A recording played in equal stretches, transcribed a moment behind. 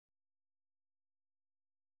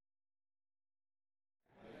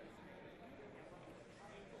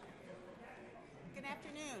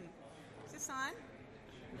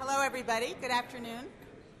Hello, everybody. Good afternoon.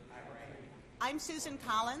 I'm Susan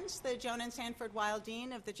Collins, the Joan and Sanford Weill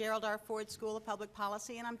Dean of the Gerald R. Ford School of Public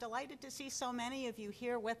Policy, and I'm delighted to see so many of you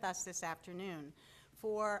here with us this afternoon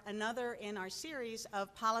for another in our series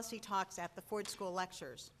of policy talks at the Ford School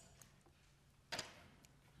Lectures.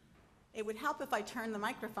 It would help if I turned the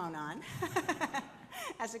microphone on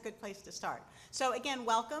as a good place to start. So again,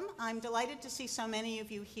 welcome. I'm delighted to see so many of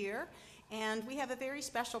you here, and we have a very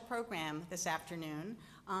special program this afternoon.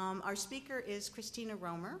 Our speaker is Christina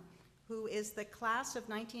Romer, who is the class of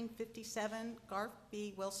 1957 Garth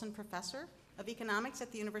B. Wilson Professor of Economics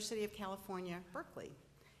at the University of California, Berkeley.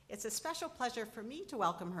 It's a special pleasure for me to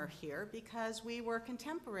welcome her here because we were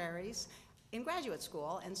contemporaries in graduate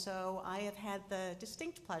school, and so I have had the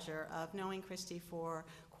distinct pleasure of knowing Christy for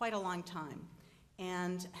quite a long time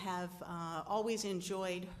and have always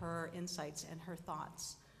enjoyed her insights and her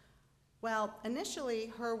thoughts. Well,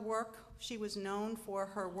 initially, she was known for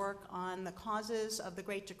her work on the causes of the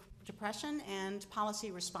Great Depression and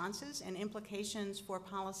policy responses and implications for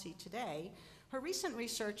policy today. Her recent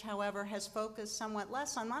research, however, has focused somewhat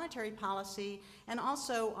less on monetary policy and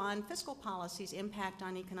also on fiscal policy's impact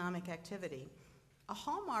on economic activity. A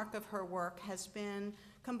hallmark of her work has been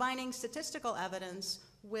combining statistical evidence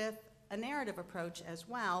with a narrative approach as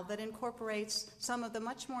well that incorporates some of the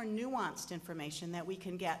much more nuanced information that we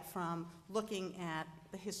can get from looking at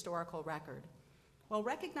the historical record. While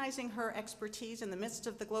recognizing her expertise in the midst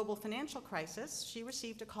of the global financial crisis, she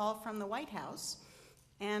received a call from the White House,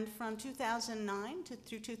 and from 2009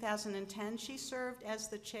 through 2010, she served as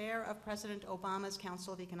the chair of President Obama's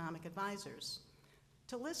Council of Economic Advisors.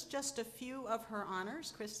 To list just a few of her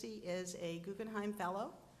honors, Christy is a Guggenheim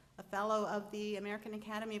Fellow, a Fellow of the American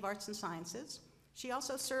Academy of Arts and Sciences. She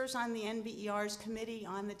also serves on the NBER's Committee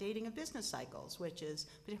on the Dating of Business Cycles, which is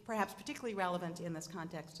perhaps particularly relevant in this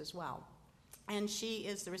context as well. And she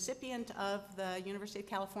is the recipient of the University of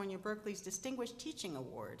California, Berkeley's Distinguished Teaching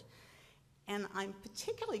Award. And I'm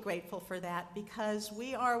particularly grateful for that because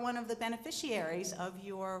we are one of the beneficiaries of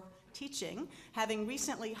your teaching, having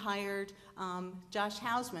recently hired Josh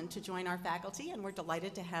Hausman to join our faculty, and we're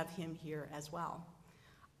delighted to have him here as well.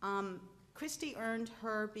 Christy earned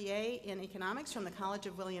her BA in economics from the College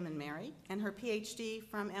of William and Mary and her PhD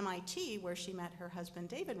from MIT, where she met her husband,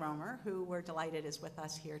 David Romer, who we're delighted is with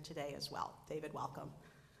us here today as well. David, welcome.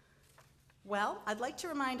 Well, I'd like to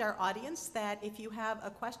remind our audience that if you have a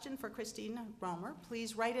question for Christina Romer,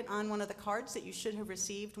 please write it on one of the cards that you should have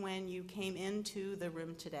received when you came into the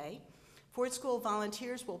room today. Ford School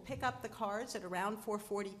volunteers will pick up the cards at around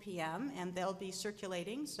 4:40 p.m. and they'll be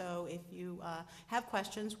circulating, so if you have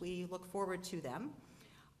questions, we look forward to them.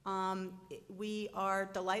 We are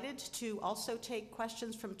delighted to also take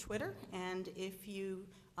questions from Twitter, and if you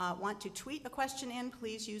want to tweet a question in,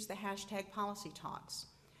 please use the hashtag #PolicyTalks.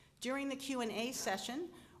 During the Q&A session,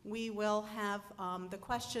 we will have the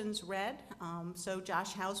questions read, so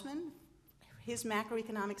Josh Hausman, his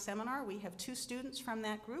macroeconomic seminar, we have two students from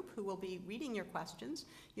that group who will be reading your questions,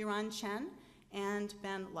 Yuran Chen and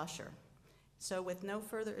Ben Lusher. So with no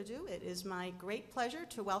further ado, it is my great pleasure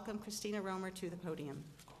to welcome Christina Romer to the podium.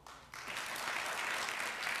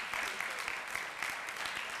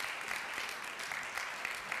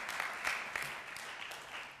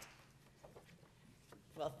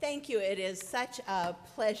 Well, thank you. It is such a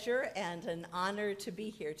pleasure and an honor to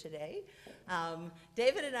be here today.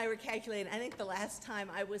 David and I were calculating, I think the last time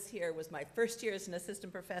I was here was my first year as an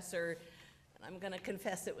assistant professor, and I'm going to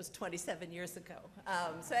confess it was 27 years ago.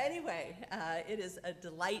 So anyway, it is a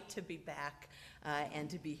delight to be back and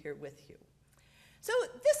to be here with you. So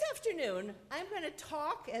this afternoon, I'm going to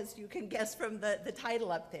talk, as you can guess from the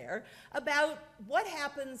title up there, about what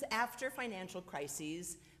happens after financial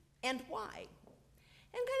crises and why.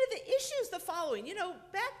 And kind of the issues the following. You know,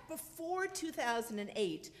 back before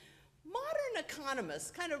 2008, modern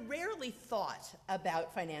economists kind of rarely thought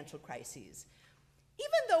about financial crises.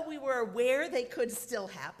 Even though we were aware they could still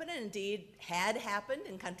happen, and indeed had happened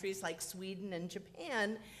in countries like Sweden and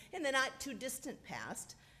Japan in the not too distant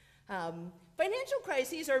past, financial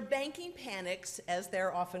crises, or banking panics as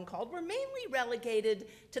they're often called, were mainly relegated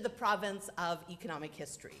to the province of economic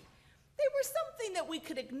history. They were something that we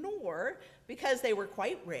could ignore because they were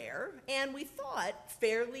quite rare, and we thought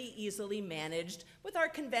fairly easily managed with our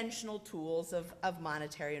conventional tools of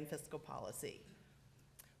monetary and fiscal policy.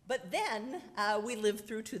 But then we lived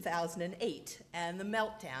through 2008 and the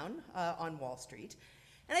meltdown on Wall Street,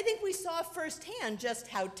 and I think we saw firsthand just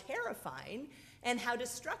how terrifying and how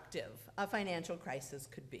destructive a financial crisis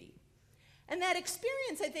could be. And that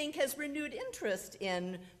experience, I think, has renewed interest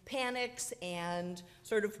in panics and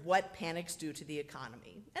sort of what panics do to the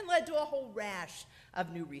economy, and led to a whole rash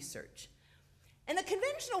of new research. And the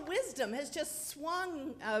conventional wisdom has just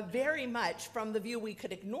swung very much from the view we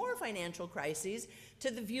could ignore financial crises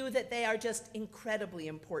to the view that they are just incredibly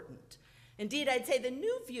important. Indeed, I'd say the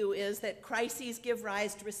new view is that crises give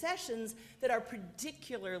rise to recessions that are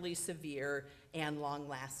particularly severe and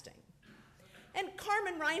long-lasting. And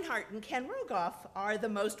Carmen Reinhart and Ken Rogoff are the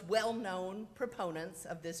most well-known proponents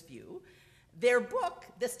of this view. Their book,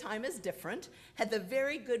 This Time is Different, had the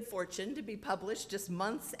very good fortune to be published just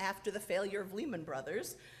months after the failure of Lehman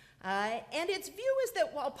Brothers. And its view is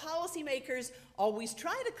that while policymakers always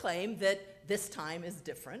try to claim that this time is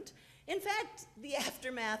different, in fact, the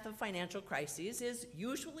aftermath of financial crises is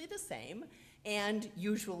usually the same and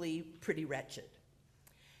usually pretty wretched.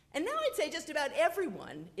 And now I'd say just about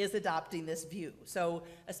everyone is adopting this view. So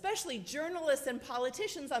especially journalists and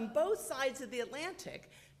politicians on both sides of the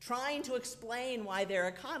Atlantic trying to explain why their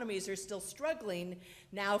economies are still struggling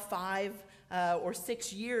now 5 or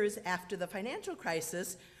 6 years after the financial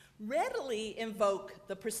crisis readily invoke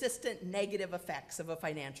the persistent negative effects of a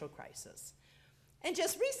financial crisis. And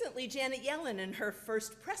just recently, Janet Yellen, in her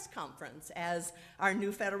first press conference as our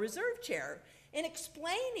new Federal Reserve Chair, in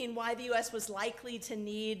explaining why the U.S. was likely to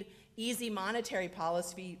need easy monetary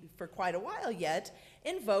policy for quite a while yet,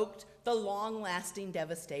 invoked the long-lasting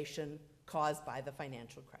devastation caused by the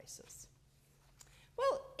financial crisis.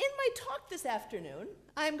 Well, in my talk this afternoon,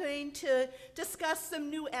 I'm going to discuss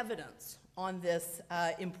some new evidence on this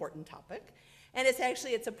important topic. And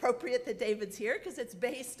it's appropriate that David's here because it's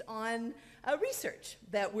based on research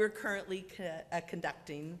that we're currently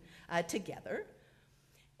conducting together.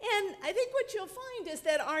 And I think what you'll find is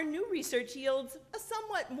that our new research yields a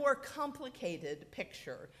somewhat more complicated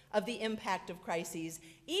picture of the impact of crises,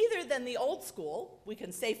 either than the old school, we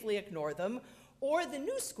can safely ignore them, or the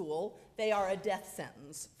new school, they are a death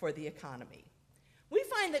sentence for the economy. We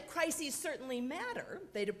find that crises certainly matter.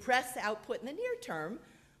 They depress output in the near term,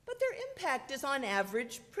 but their impact is on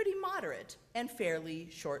average pretty moderate and fairly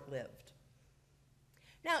short-lived.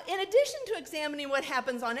 Now, in addition to examining what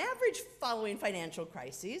happens on average following financial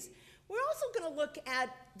crises, we're also going to look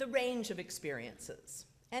at the range of experiences.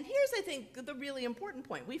 And here's, I think, the really important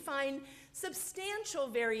point. We find substantial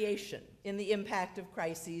variation in the impact of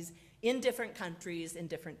crises in different countries in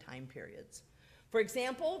different time periods. For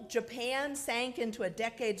example, Japan sank into a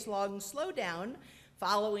decades-long slowdown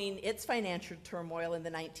following its financial turmoil in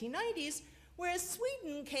the 1990s, whereas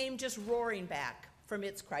Sweden came just roaring back from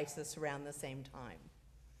its crisis around the same time.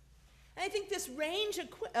 And I think this range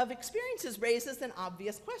of experiences raises an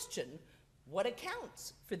obvious question. What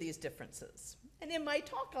accounts for these differences? And in my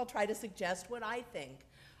talk, I'll try to suggest what I think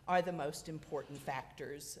are the most important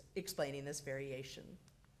factors explaining this variation.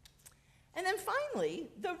 And then finally,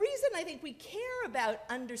 the reason I think we care about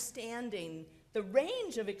understanding the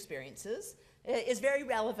range of experiences is very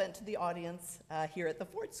relevant to the audience here at the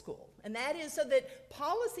Ford School. And that is so that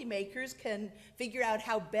policymakers can figure out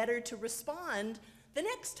how better to respond the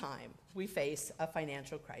next time we face a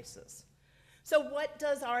financial crisis. So what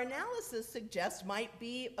does our analysis suggest might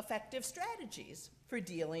be effective strategies for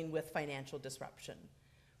dealing with financial disruption?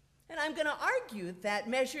 And I'm going to argue that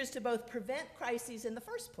measures to both prevent crises in the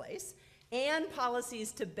first place and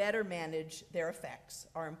policies to better manage their effects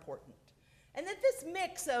are important. And that this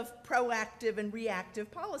mix of proactive and reactive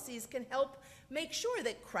policies can help make sure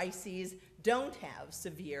that crises don't have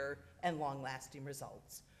severe and long-lasting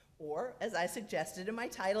results. Or, as I suggested in my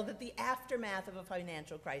title, that the aftermath of a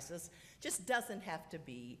financial crisis just doesn't have to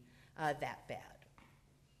be that bad.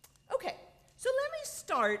 Okay, so let me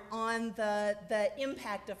start on the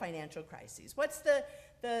impact of financial crises. What's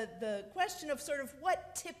the question of sort of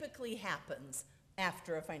what typically happens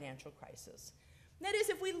after a financial crisis? That is,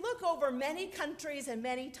 if we look over many countries and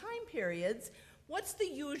many time periods, what's the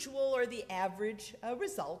usual or the average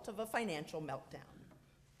result of a financial meltdown?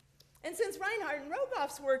 And since Reinhart and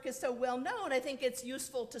Rogoff's work is so well known, I think it's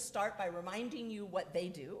useful to start by reminding you what they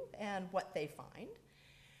do and what they find.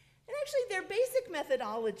 And actually, their basic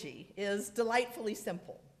methodology is delightfully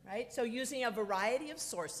simple, right? So using a variety of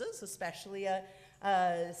sources, especially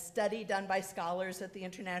a study done by scholars at the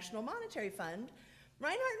International Monetary Fund,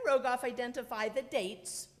 Reinhart and Rogoff identify the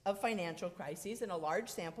dates of financial crises in a large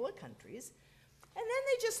sample of countries, and then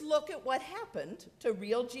they just look at what happened to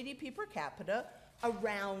real GDP per capita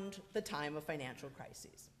around the time of financial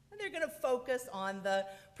crises. And they're going to focus on the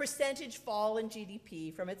percentage fall in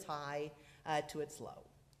GDP from its high to its low.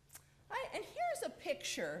 Right? And here's a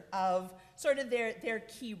picture of sort of their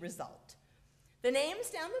key result. The names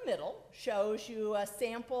down the middle shows you a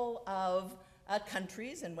sample of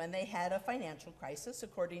countries and when they had a financial crisis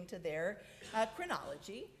according to their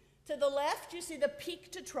chronology. To the left, you see the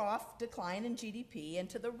peak to trough decline in GDP, and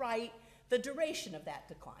to the right, the duration of that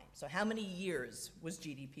decline. So how many years was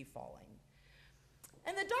GDP falling?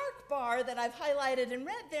 And the dark bar that I've highlighted in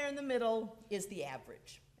red there in the middle is the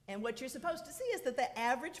average. And what you're supposed to see is that the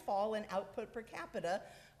average fall in output per capita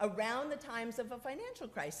around the times of a financial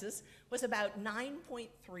crisis was about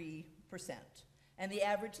 9.3%. And the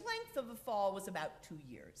average length of the fall was about 2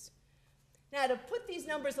 years. Now, to put these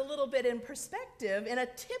numbers a little bit in perspective, in a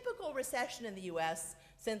typical recession in the US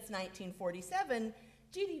since 1947,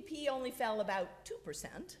 GDP only fell about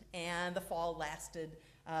 2%, and the fall lasted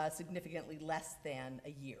significantly less than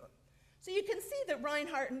a year. So you can see that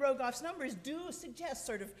Reinhart and Rogoff's numbers do suggest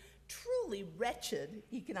sort of truly wretched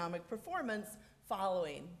economic performance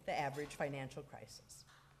following the average financial crisis.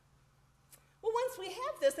 Well, once we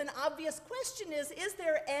have this, an obvious question is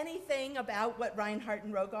there anything about what Reinhart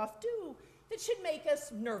and Rogoff do that should make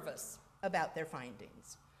us nervous about their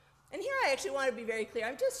findings? And here I actually want to be very clear.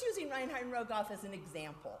 I'm just using Reinhart and Rogoff as an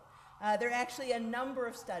example. There are actually a number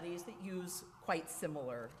of studies that use quite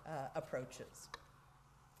similar approaches.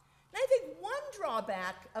 And I think one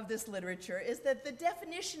drawback of this literature is that the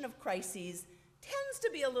definition of crises tends to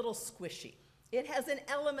be a little squishy. It has an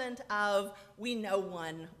element of we know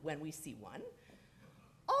one when we see one.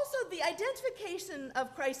 Also, the identification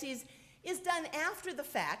of crises is done after the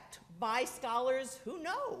fact by scholars who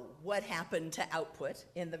know what happened to output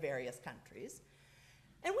in the various countries.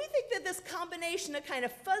 And we think that this combination of kind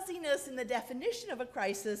of fuzziness in the definition of a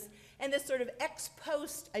crisis and this sort of ex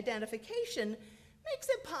post identification makes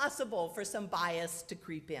it possible for some bias to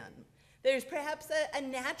creep in. There's perhaps a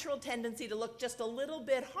natural tendency to look just a little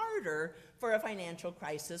bit harder for a financial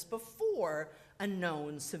crisis before a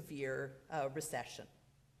known severe recession.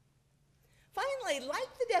 Finally,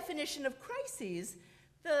 like the definition of crises,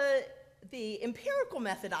 the empirical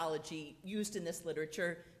methodology used in this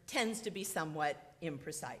literature tends to be somewhat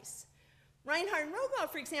imprecise. Reinhart and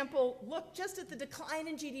Rogoff, for example, looked just at the decline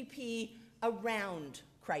in GDP around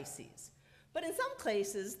crises. But in some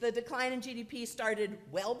cases, the decline in GDP started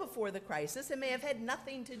well before the crisis and may have had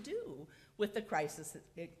nothing to do with the crisis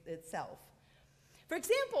itself. For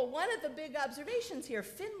example, one of the big observations here,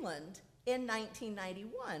 Finland in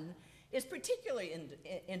 1991, is particularly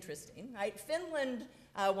interesting, right? Finland,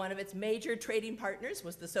 one of its major trading partners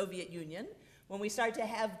was the Soviet Union. When we start to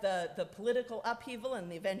have the political upheaval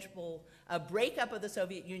and the eventual breakup of the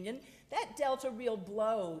Soviet Union, that dealt a real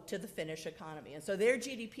blow to the Finnish economy. And so their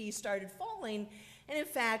GDP started falling, and in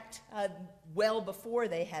fact, well before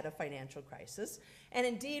they had a financial crisis. And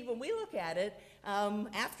indeed, when we look at it,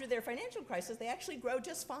 after their financial crisis, they actually grow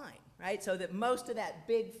just fine, right? So that most of that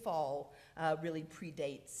big fall really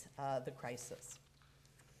predates the crisis.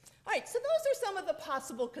 All right, so those are some of the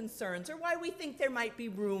possible concerns, or why we think there might be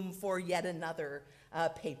room for yet another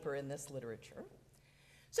paper in this literature.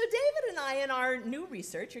 So David and I, in our new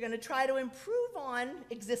research, are going to try to improve on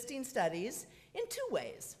existing studies in two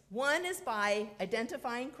ways. One is by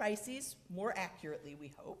identifying crises more accurately,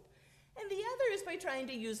 we hope, and the other is by trying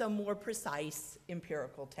to use a more precise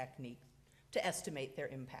empirical technique to estimate their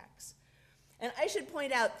impacts. And I should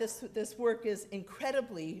point out this work is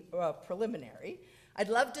incredibly preliminary. I'd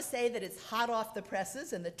love to say that it's hot off the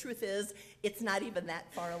presses, and the truth is it's not even that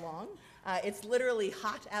far along. It's literally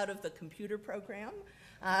hot out of the computer program.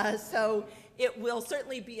 So it will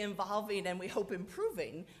certainly be evolving, and we hope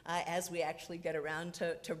improving, as we actually get around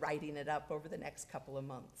to writing it up over the next couple of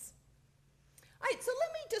months. All right, so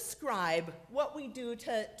let me describe what we do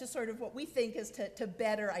to sort of what we think is to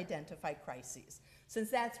better identify crises, since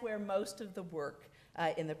that's where most of the work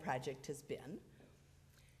in the project has been.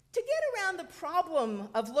 To get around the problem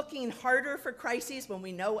of looking harder for crises when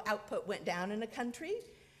we know output went down in a country,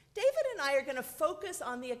 David and I are going to focus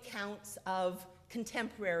on the accounts of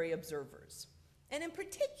contemporary observers. And in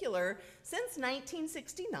particular, since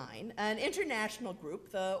 1969, an international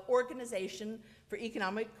group, the Organization for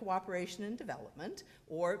Economic Cooperation and Development,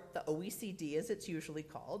 or the OECD as it's usually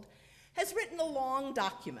called, has written a long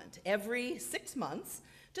document every 6 months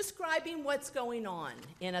describing what's going on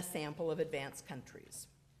in a sample of advanced countries.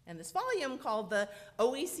 And this volume, called the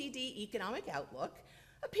OECD Economic Outlook,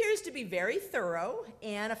 appears to be very thorough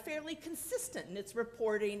and fairly consistent in its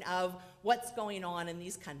reporting of what's going on in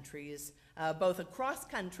these countries, both across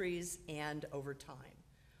countries and over time.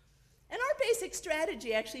 And our basic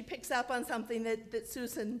strategy actually picks up on something that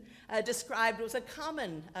Susan described was a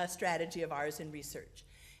common strategy of ours in research,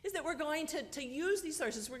 is that we're going to use these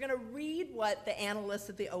sources. We're going to read what the analysts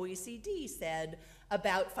at the OECD said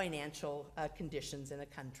about financial conditions in a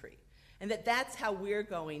country. And that's how we're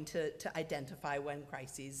going to identify when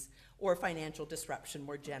crises or financial disruption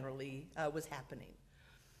more generally was happening.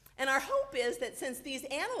 And our hope is that since these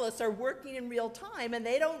analysts are working in real time and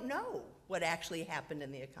they don't know what actually happened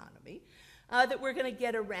in the economy, that we're going to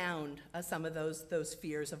get around some of those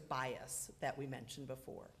fears of bias that we mentioned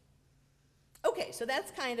before. Okay, so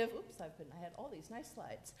that's kind of, I had all these nice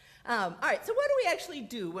slides. All right, so what do we actually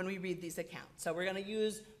do when we read these accounts? So we're going to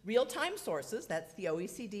use real-time sources. That's the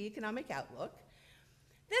OECD Economic Outlook.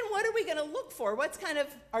 Then what are we going to look for? What's kind of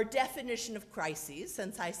our definition of crises,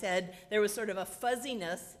 since I said there was sort of a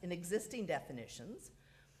fuzziness in existing definitions.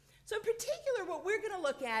 So in particular, what we're going to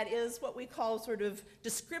look at is what we call sort of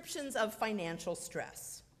descriptions of financial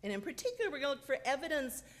stress. And in particular, we're going to look for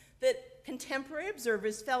evidence that contemporary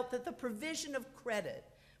observers felt that the provision of credit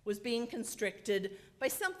was being constricted by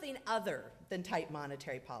something other than tight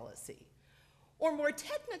monetary policy. Or more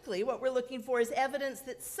technically, what we're looking for is evidence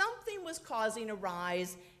that something was causing a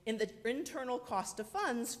rise in the internal cost of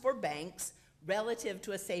funds for banks relative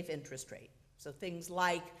to a safe interest rate. So things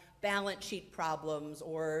like balance sheet problems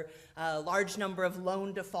or a large number of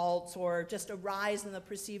loan defaults or just a rise in the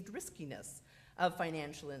perceived riskiness of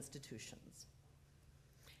financial institutions.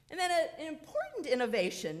 And then an important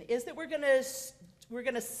innovation is that we're going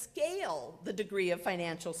to scale the degree of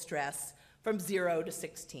financial stress from 0 to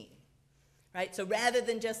 16. Right? So rather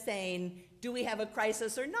than just saying, do we have a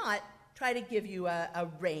crisis or not, try to give you a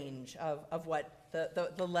range of what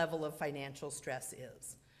the level of financial stress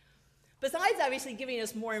is. Besides obviously giving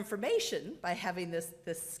us more information by having this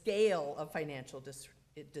scale of financial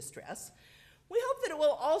distress, we hope that it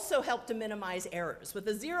will also help to minimize errors. With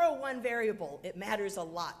a 0-1 variable, it matters a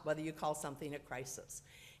lot whether you call something a crisis.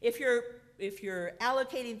 If you're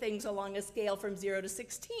allocating things along a scale from 0 to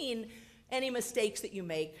 16, any mistakes that you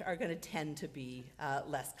make are going to tend to be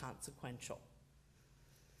less consequential.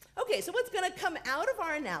 Okay, so what's going to come out of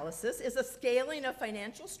our analysis is a scaling of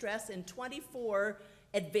financial stress in 24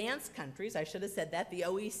 advanced countries. I should have said that. The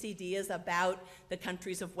OECD is about the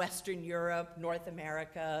countries of Western Europe, North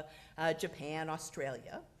America, Japan,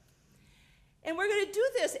 Australia. And we're going to do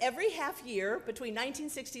this every half year between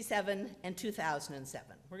 1967 and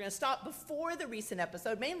 2007. We're going to stop before the recent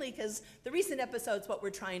episode, mainly because the recent episode is what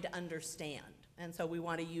we're trying to understand. And so we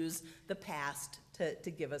want to use the past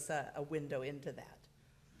to give us a window into that.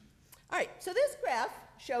 All right, so this graph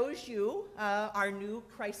shows you our new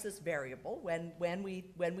crisis variable when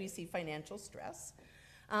we see financial stress.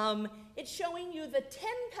 It's showing you the 10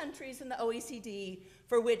 countries in the OECD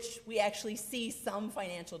for which we actually see some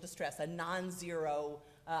financial distress, a non-zero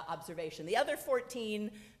observation. The other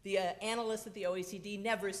 14, the analysts at the OECD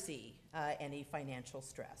never see any financial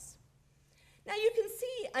stress. Now you can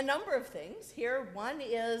see a number of things here. One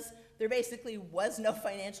is there basically was no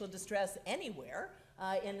financial distress anywhere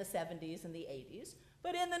in the 70s and the 80s,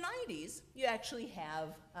 but in the 90s you actually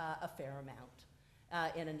have a fair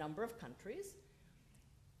amount in a number of countries.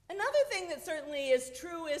 Another thing that certainly is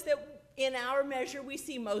true is that in our measure, we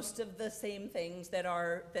see most of the same things that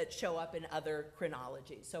show up in other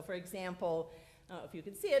chronologies. So for example, I don't know if you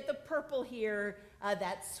can see it, the purple here,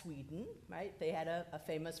 that's Sweden, right? They had a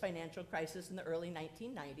famous financial crisis in the early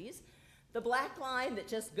 1990s. The black line that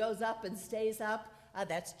just goes up and stays up,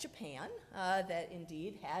 that's Japan, that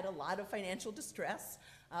indeed had a lot of financial distress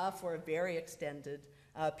for a very extended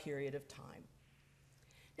period of time.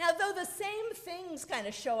 Now, though the same things kind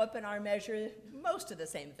of show up in our measure, most of the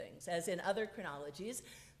same things as in other chronologies,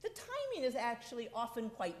 the timing is actually often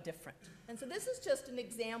quite different. And so this is just an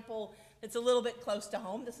example that's a little bit close to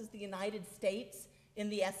home. This is the United States in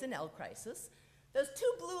the S&L crisis. Those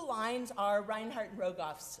two blue lines are Reinhardt and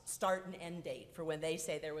Rogoff's start and end date for when they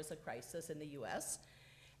say there was a crisis in the US.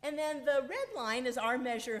 And then the red line is our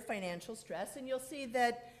measure of financial stress, and you'll see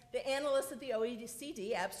that the analysts at the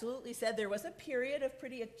OECD absolutely said there was a period of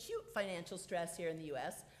pretty acute financial stress here in the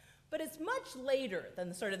US, but it's much later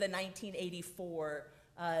than sort of the 1984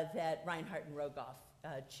 that Reinhardt and Rogoff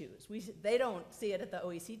choose. They don't see it at the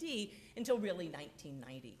OECD until really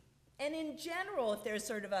 1990. And in general, if there's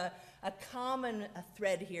sort of a common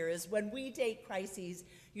thread here is when we date crises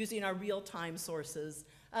using our real-time sources,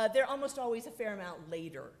 they're almost always a fair amount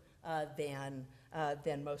later than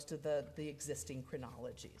most of the existing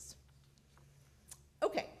chronologies.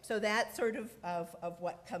 Okay, so that's sort of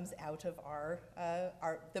what comes out of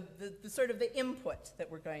the sort of the input that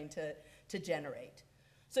we're going to generate.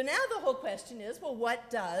 So now the whole question is, well, what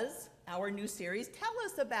does our new series tell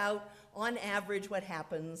us about, on average, what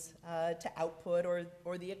happens to output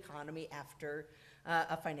or the economy after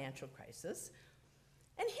a financial crisis?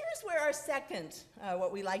 And here's where our second,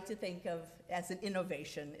 what we like to think of as an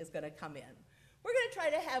innovation, is going to come in. We're going to try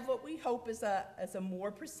to have what we hope is a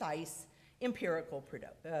more precise empirical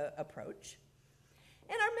approach.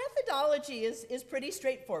 And our methodology is pretty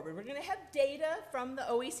straightforward. We're going to have data from the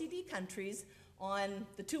OECD countries on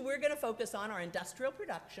the two we're going to focus on are industrial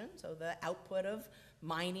production, so the output of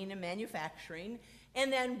mining and manufacturing,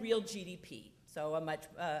 and then real GDP, so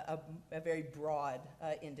a very broad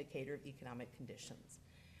indicator of economic conditions.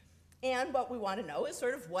 And what we want to know is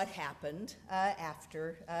sort of what happened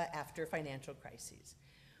after financial crises.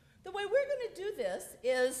 The way we're going to do this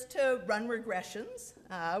is to run regressions.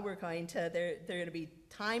 They're going to be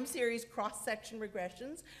time series cross-section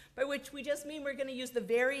regressions, by which we just mean we're going to use the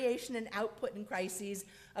variation in output in crises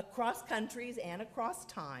across countries and across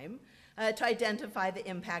time to identify the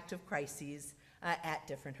impact of crises at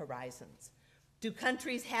different horizons. Do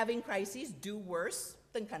countries having crises do worse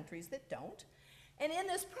than countries that don't? And in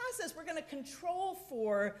this process, we're going to control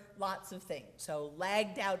for lots of things. So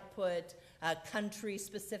lagged output,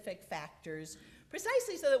 country-specific factors,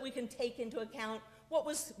 precisely so that we can take into account what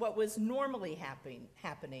was normally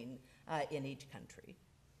happening in each country.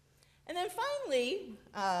 And then finally,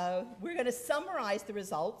 we're going to summarize the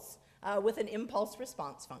results with an impulse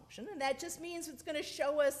response function. And that just means it's going to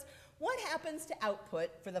show us what happens to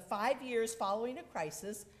output for the 5 years following a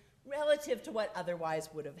crisis relative to what otherwise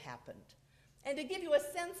would have happened. And to give you a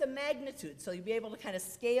sense of magnitude, so you'll be able to kind of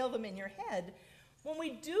scale them in your head, when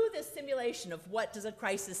we do this simulation of what does a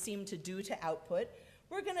crisis seem to do to output,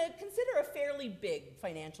 we're going to consider a fairly big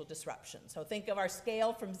financial disruption. So think of our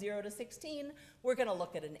scale from 0 to 16, we're going to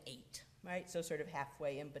look at an 8, right? So sort of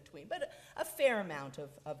halfway in between, but a fair amount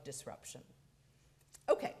of disruption.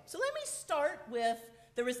 Okay, so let me start with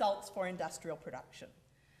the results for industrial production.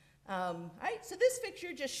 All right, so this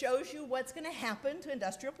picture just shows you what's going to happen to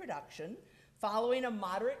industrial production following a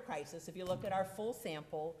moderate crisis, if you look at our full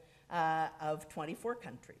sample of 24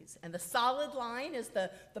 countries. And the solid line is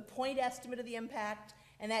the point estimate of the impact,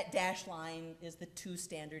 and that dashed line is the 2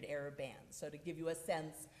 standard error bands, so to give you a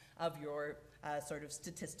sense of your sort of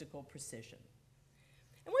statistical precision.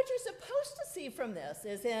 And what you're supposed to see from this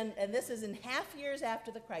is and this is in half years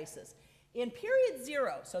after the crisis, in period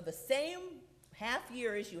 0, so the same half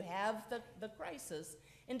year as you have the crisis,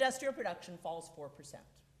 industrial production falls 4%.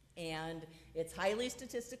 And it's highly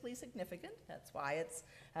statistically significant. That's why it's,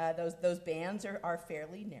 those bands are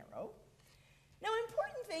fairly narrow. Now,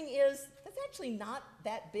 important thing is that's actually not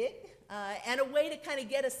that big. And a way to kind of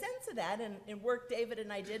get a sense of that, and work David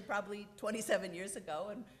and I did probably 27 years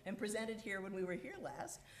ago and presented here when we were here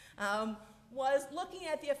last, was looking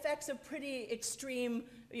at the effects of pretty extreme,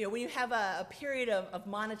 when you have a period of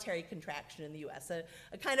monetary contraction in the US,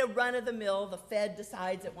 a kind of run-of-the-mill, the Fed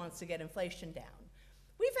decides it wants to get inflation down.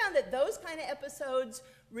 We found that those kind of episodes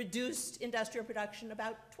reduced industrial production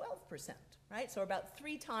about 12%, right? So about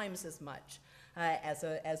 3 times as much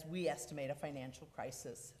as we estimate a financial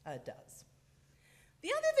crisis does.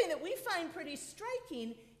 The other thing that we find pretty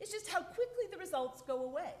striking is just how quickly the results go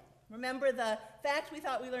away. Remember, the fact we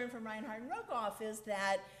thought we learned from Reinhard and Rogoff is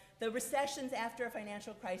that the recessions after a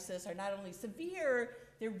financial crisis are not only severe,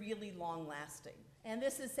 they're really long-lasting. And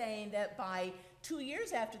this is saying that by 2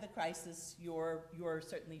 years after the crisis, you're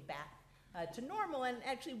certainly back to normal, and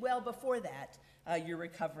actually well before that, you're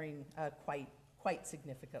recovering quite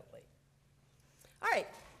significantly. All right,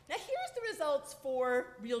 now here's the results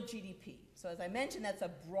for real GDP. So as I mentioned, that's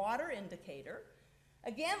a broader indicator.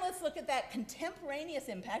 Again, let's look at that contemporaneous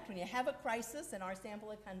impact. When you have a crisis in our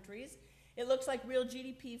sample of countries, it looks like real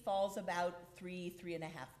GDP falls about 3.5%.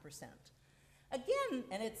 Again,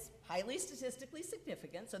 and it's highly statistically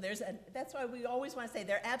significant, so that's why we always want to say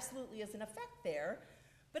there absolutely is an effect there.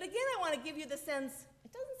 But again, I want to give you the sense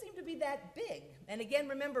it doesn't seem to be that big. And again,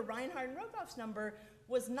 remember, Reinhard and Rogoff's number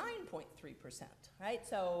was 9.3%, right?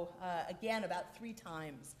 So again, about 3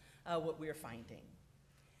 times what we're finding.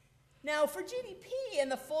 Now, for GDP in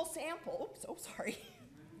the full sample, oops, oh, sorry.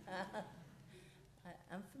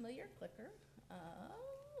 Unfamiliar clicker.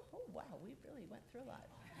 Oh, wow, we really went through a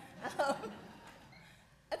lot.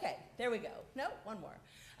 Okay, there we go. No, one more.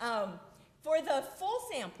 For the full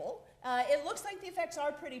sample, it looks like the effects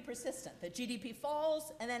are pretty persistent. The GDP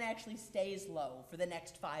falls and then actually stays low for the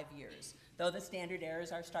next 5 years, though the standard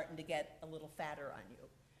errors are starting to get a little fatter on you.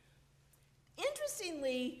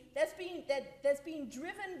 Interestingly, that's being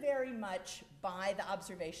driven very much by the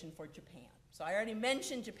observation for Japan. So I already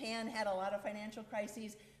mentioned Japan had a lot of financial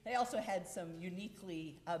crises. They also had some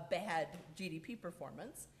uniquely bad GDP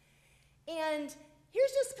performance. And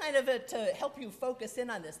here's just kind of to help you focus in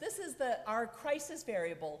on this. This is our crisis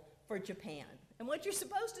variable for Japan. And what you're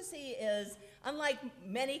supposed to see is, unlike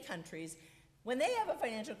many countries, when they have a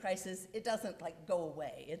financial crisis, it doesn't go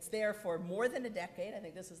away. It's there for more than a decade. I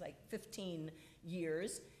think this is 15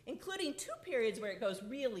 years, including 2 periods where it goes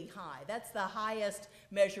really high. That's the highest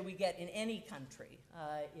measure we get in any country,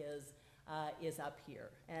 is up here.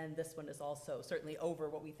 And this one is also certainly over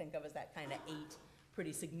what we think of as that kind of 8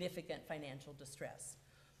 pretty significant financial distress.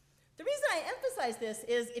 The reason I emphasize this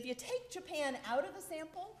is if you take Japan out of the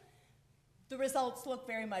sample, the results look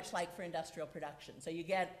very much like for industrial production. So you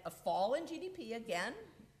get a fall in GDP again,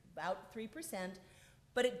 about 3%,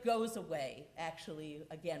 but it goes away actually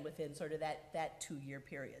again within sort of that 2-year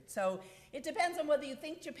period. So it depends on whether you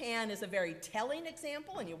think Japan is a very telling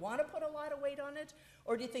example and you want to put a lot of weight on it,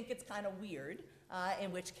 or do you think it's kind of weird,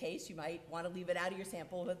 in which case you might want to leave it out of your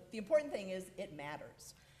sample. But the important thing is it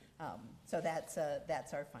matters. So that's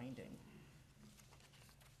our finding.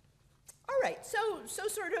 All right, so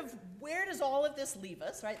sort of where does all of this leave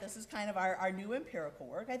us, right? This is kind of our new empirical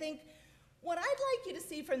work. I think what I'd like you to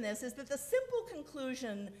see from this is that the simple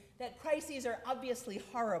conclusion that crises are obviously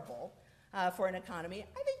horrible for an economy,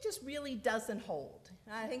 I think just really doesn't hold.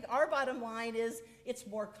 I think our bottom line is it's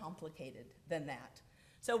more complicated than that.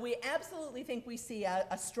 So we absolutely think we see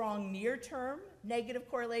a strong near-term negative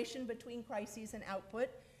correlation between crises and output,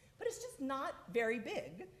 but it's just not very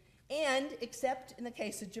big. And except in the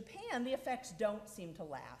case of Japan, the effects don't seem to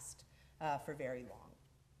last for very long.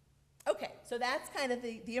 Okay, so that's kind of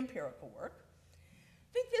the empirical work.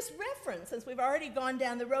 I think this reference, since we've already gone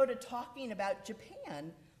down the road of talking about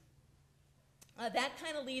Japan, that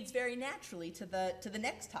kind of leads very naturally to the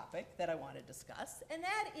next topic that I want to discuss, and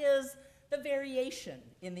that is the variation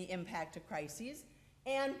in the impact of crises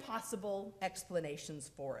and possible explanations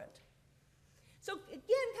for it. So again,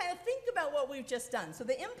 kind of think about what we've just done. So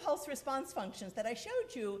the impulse response functions that I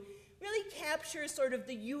showed you really capture sort of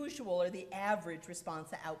the usual or the average response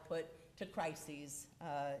to output to crises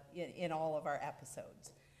in all of our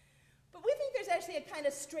episodes. But we think there's actually a kind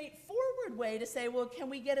of straightforward way to say, well, can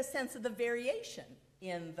we get a sense of the variation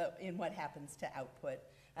in what happens to output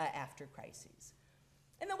after crises?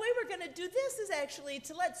 And the way we're going to do this is actually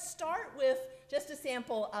let's start with just a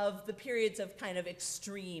sample of the periods of kind of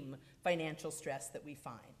extreme financial stress that we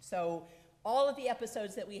find. So all of the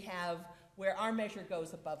episodes that we have where our measure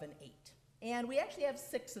goes above an 8. And we actually have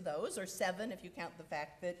 6 of those, or 7 if you count the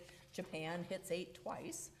fact that Japan hits 8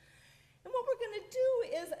 twice. And what we're going to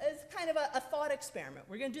do is kind of a thought experiment.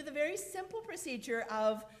 We're going to do the very simple procedure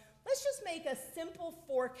of let's just make a simple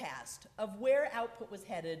forecast of where output was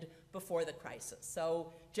headed before the crisis.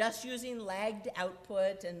 So just using lagged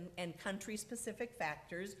output and country-specific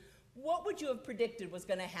factors, what would you have predicted was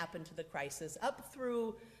going to happen to the crisis up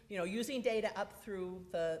through, using data up through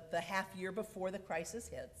the half year before the crisis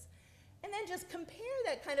hits? And then just compare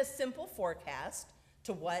that kind of simple forecast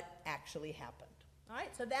to what actually happened. All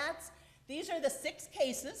right, so these are the 6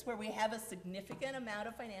 cases where we have a significant amount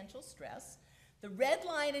of financial stress. The red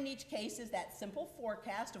line in each case is that simple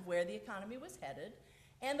forecast of where the economy was headed,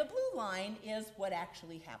 and the blue line is what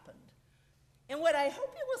actually happened. And what I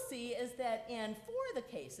hope you will see is that in 4 of the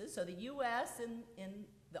cases, so the US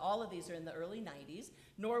all of these are in the early 90s,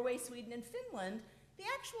 Norway, Sweden, and Finland, the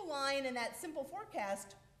actual line and that simple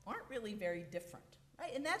forecast aren't really very different,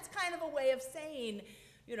 right? And that's kind of a way of saying,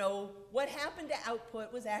 what happened to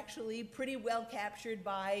output was actually pretty well captured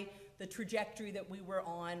by the trajectory that we were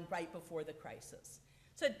on right before the crisis.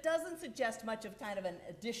 So it doesn't suggest much of kind of an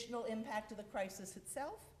additional impact of the crisis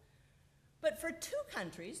itself. But for 2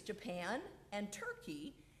 countries, Japan and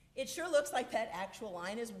Turkey, it sure looks like that actual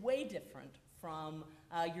line is way different from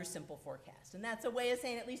your simple forecast. And that's a way of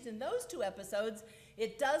saying, at least in those 2 episodes,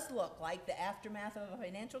 it does look like the aftermath of a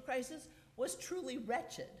financial crisis was truly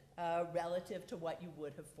wretched relative to what you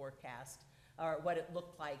would have forecast or what it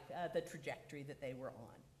looked like, the trajectory that they were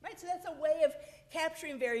on. Right, so that's a way of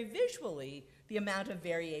capturing very visually the amount of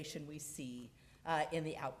variation we see in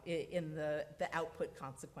the output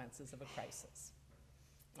consequences of a crisis.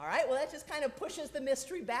 All right, well, that just kind of pushes the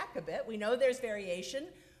mystery back a bit. We know there's variation.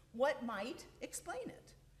 What might explain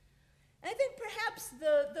it? And I think perhaps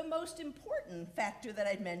the most important factor that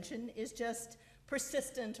I'd mention is just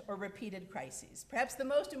persistent or repeated crises. Perhaps the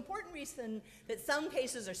most important reason that some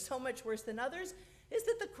cases are so much worse than others is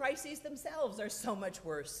that the crises themselves are so much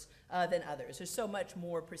worse than others. They're so much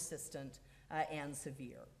more persistent and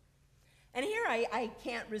severe. And here I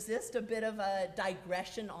can't resist a bit of a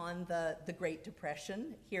digression on the Great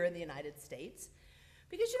Depression here in the United States.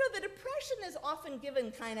 Because, the Depression is often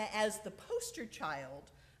given kind of as the poster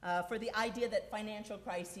child for the idea that financial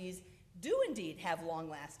crises do indeed have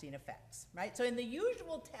long-lasting effects, right? So in the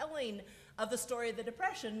usual telling of the story of the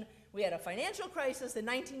Depression, we had a financial crisis in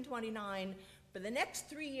 1929. For the next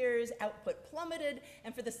 3 years, output plummeted,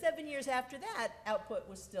 and for the 7 years after that, output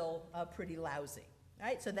was still pretty lousy,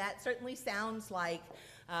 right? So that certainly sounds like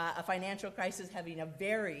a financial crisis having a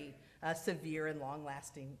very severe and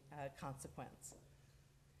long-lasting consequence.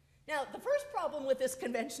 Now, the first problem with this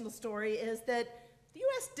conventional story is that the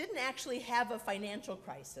U.S. didn't actually have a financial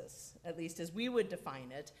crisis, at least as we would define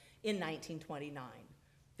it, in 1929.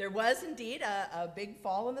 There was indeed a big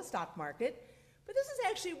fall in the stock market, but this is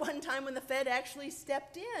actually one time when the Fed actually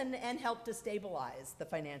stepped in and helped to stabilize the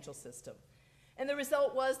financial system. And the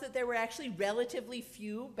result was that there were actually relatively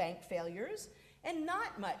few bank failures and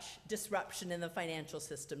not much disruption in the financial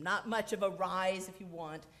system, not much of a rise, if you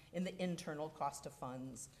want, in the internal cost of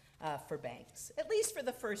funds for banks, at least for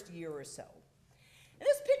the first year or so. And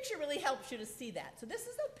this picture really helps you to see that. So this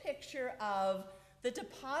is a picture of the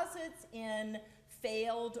deposits in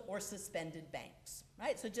failed or suspended banks,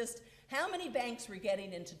 right? So just how many banks were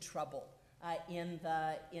getting into trouble in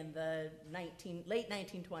the late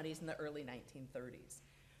 1920s and the early 1930s.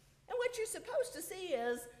 And what you're supposed to see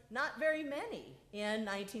is not very many in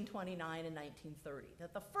 1929 and 1930.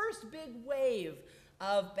 That the first big wave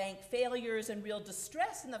of bank failures and real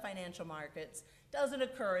distress in the financial markets doesn't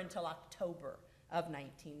occur until October of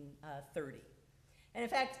 1930. And in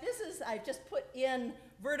fact, I've just put in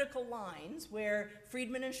vertical lines where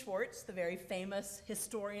Friedman and Schwartz, the very famous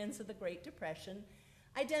historians of the Great Depression,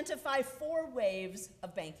 identify 4 waves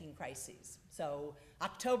of banking crises. So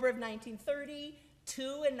October of 1930, 2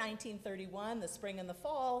 in 1931, the spring and the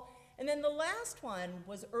fall, and then the last one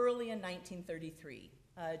was early in 1933,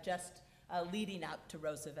 just leading up to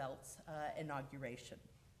Roosevelt's inauguration.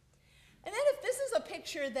 And then if this is a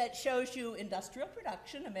picture that shows you industrial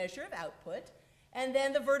production, a measure of output, and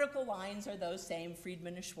then the vertical lines are those same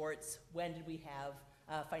Friedman and Schwartz, when did we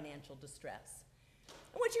have financial distress?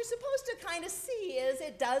 And what you're supposed to kind of see is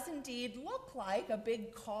it does indeed look like a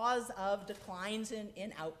big cause of declines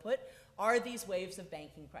in output are these waves of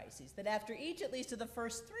banking crises, that after each, at least of the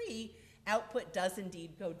first 3, output does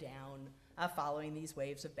indeed go down following these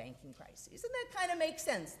waves of banking crises. And that kind of makes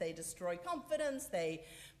sense. They destroy confidence, they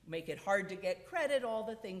make it hard to get credit, all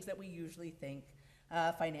the things that we usually think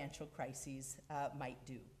financial crises might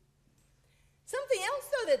do. Something else,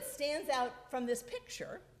 though, that stands out from this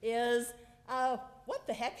picture is what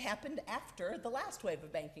the heck happened after the last wave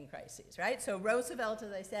of banking crises, right? So Roosevelt,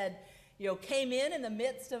 as I said, came in the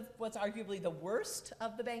midst of what's arguably the worst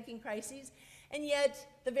of the banking crises, and yet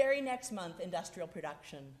the very next month, industrial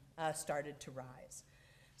production started to rise.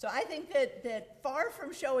 So I think that far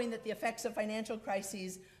from showing that the effects of financial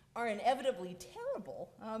crises are inevitably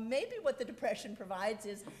terrible, maybe what the Depression provides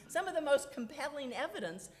is some of the most compelling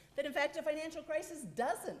evidence that, in fact, a financial crisis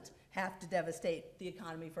doesn't have to devastate the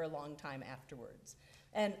economy for a long time afterwards.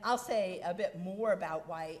 And I'll say a bit more about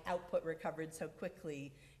why output recovered so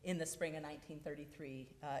quickly in the spring of 1933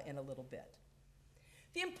 in a little bit.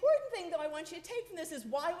 The important thing, though, I want you to take from this is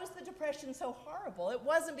why was the Depression so horrible? It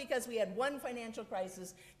wasn't because we had one financial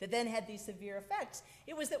crisis that then had these severe effects.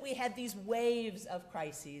 It was that we had these waves of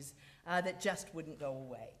crises that just wouldn't go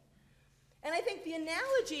away. And I think the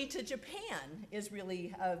analogy to Japan is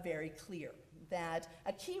really very clear, that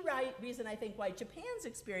a key reason I think why Japan's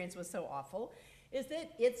experience was so awful is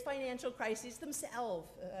that its financial crises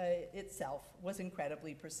itself was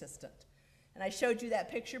incredibly persistent. And I showed you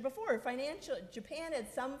that picture before. Japan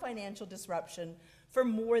had some financial disruption for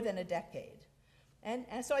more than a decade. And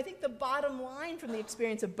so I think the bottom line from the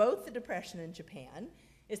experience of both the Depression and Japan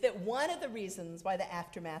is that one of the reasons why the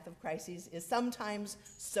aftermath of crises is sometimes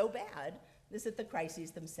so bad is that the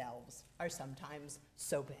crises themselves are sometimes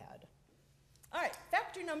so bad. All right,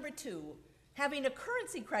 factor number 2, having a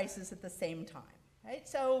currency crisis at the same time, right?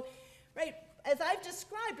 So, right, as I've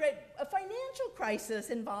described, right, a financial crisis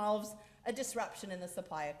involves a disruption in the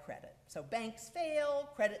supply of credit. So banks fail,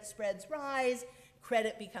 credit spreads rise,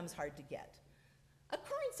 credit becomes hard to get. A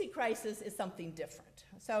currency crisis is something different.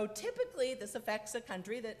 So typically this affects a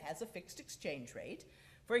country that has a fixed exchange rate.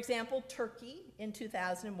 For example, Turkey in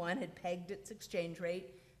 2001 had pegged its exchange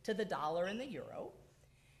rate to the dollar and the euro.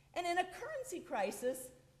 And in a currency crisis,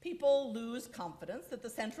 people lose confidence that the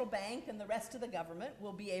central bank and the rest of the government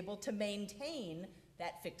will be able to maintain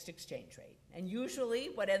that fixed exchange rate. And usually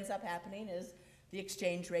what ends up happening is the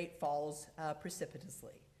exchange rate falls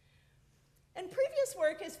precipitously. And previous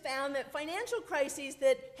work has found that financial crises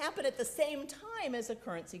that happen at the same time as a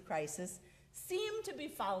currency crisis seem to be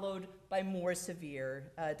followed by more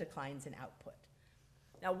severe declines in output.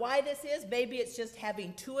 Now, why this is, maybe it's just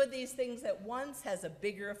having two of these things at once has a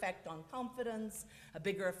bigger effect on confidence, a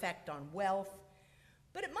bigger effect on wealth.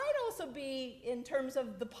 But it might also be in terms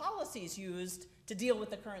of the policies used to deal with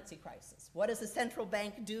the currency crisis. What does a central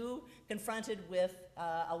bank do confronted with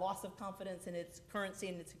a loss of confidence in its currency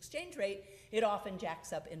and its exchange rate? It often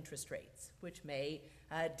jacks up interest rates, which may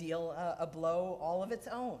deal a blow all of its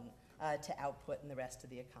own to output and the rest of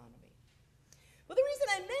the economy. Well, the reason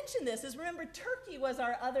I mention this is, remember, Turkey was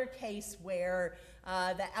our other case where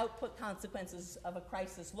the output consequences of a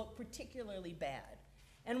crisis look particularly bad.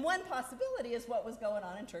 And one possibility is what was going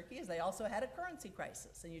on in Turkey is they also had a currency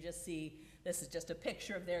crisis. And you just see, this is just a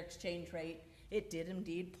picture of their exchange rate. It did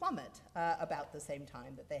indeed plummet about the same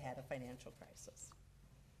time that they had a financial crisis.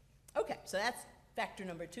 Okay, so that's factor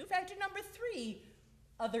number 2. Factor number 3,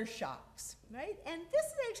 other shocks, right? And this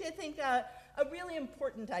is actually, I think, a really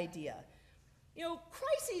important idea. You know,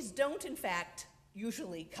 crises don't, in fact,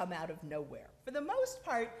 usually come out of nowhere. For the most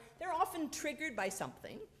part, they're often triggered by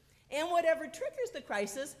something, and whatever triggers the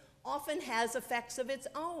crisis often has effects of its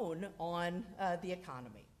own on the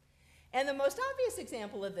economy. And the most obvious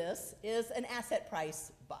example of this is an asset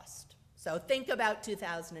price bust. So think about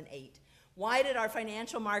 2008. Why did our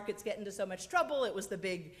financial markets get into so much trouble? It was the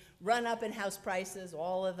big run-up in house prices,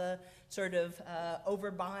 all of the sort of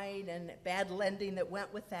overbuying and bad lending that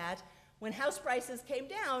went with that. When house prices came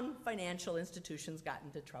down, financial institutions got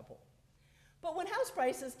into trouble. But when house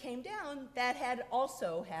prices came down, that had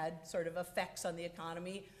also had sort of effects on the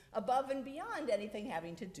economy above and beyond anything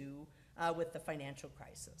having to do with the financial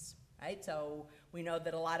crisis, right? So we know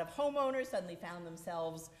that a lot of homeowners suddenly found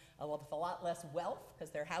themselves with a lot less wealth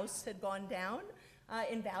because their house had gone down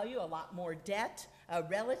in value, a lot more debt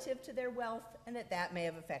relative to their wealth, and that may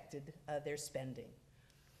have affected their spending.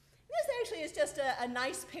 This actually is just a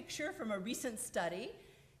nice picture from a recent study.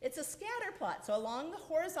 It's a scatter plot. So along the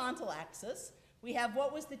horizontal axis, we have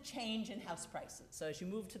what was the change in house prices. So as you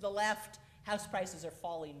move to the left, house prices are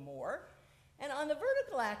falling more. And on the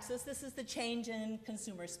vertical axis, this is the change in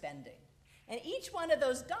consumer spending. And each one of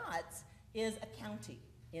those dots is a county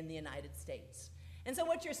in the United States. And so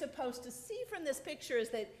what you're supposed to see from this picture is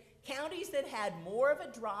that counties that had more of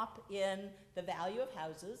a drop in the value of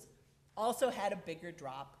houses also had a bigger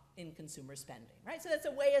drop in consumer spending, right? So that's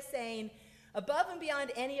a way of saying, above and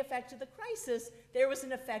beyond any effect of the crisis, there was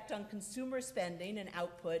an effect on consumer spending and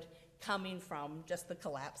output coming from just the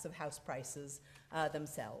collapse of house prices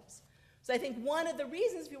themselves. So I think one of the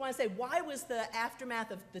reasons, if you want to say, why was the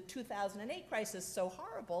aftermath of the 2008 crisis so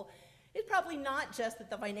horrible, is probably not just that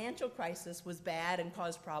the financial crisis was bad and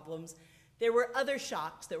caused problems. There were other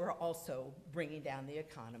shocks that were also bringing down the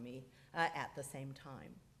economy at the same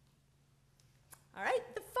time. All right,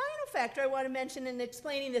 the final factor I want to mention in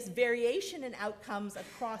explaining this variation in outcomes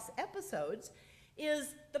across episodes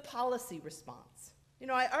is the policy response. You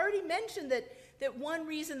know, I already mentioned that one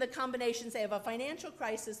reason the combination, say, of a financial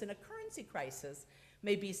crisis and a currency crisis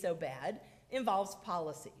may be so bad involves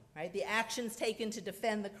policy, right? The actions taken to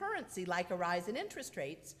defend the currency, like a rise in interest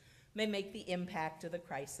rates, may make the impact of the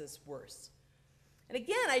crisis worse. And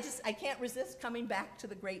again, I can't resist coming back to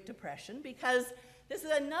the Great Depression, because this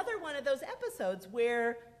is another one of those episodes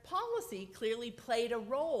where policy clearly played a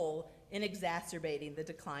role in exacerbating the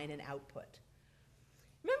decline in output.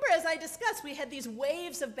 Remember, as I discussed, we had these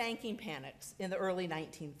waves of banking panics in the early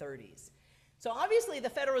 1930s. So obviously the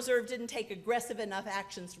Federal Reserve didn't take aggressive enough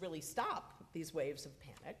actions to really stop these waves of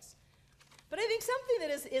panics. But I think something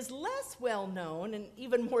that is less well known and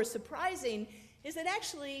even more surprising is that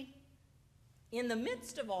actually, in the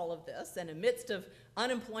midst of all of this, and in the midst of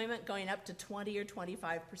unemployment going up to 20 or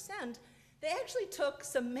 25%, they actually took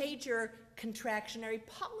some major contractionary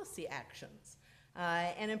policy actions.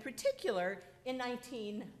 And in particular, in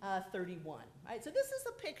 1931, right? So this is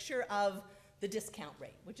a picture of the discount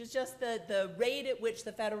rate, which is just the rate at which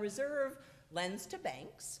the Federal Reserve lends to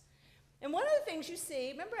banks. And one of the things you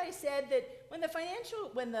see, remember I said that when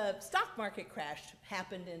the stock market crash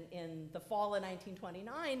happened in the fall of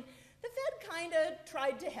 1929, the Fed kind of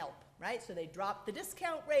tried to help, right? So they dropped the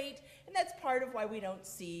discount rate, and that's part of why we don't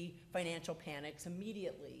see financial panics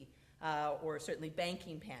immediately, or certainly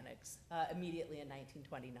banking panics immediately in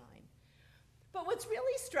 1929. But what's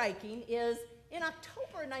really striking is in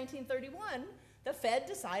October 1931, the Fed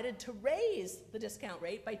decided to raise the discount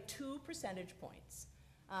rate by 2 percentage points.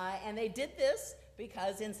 And they did this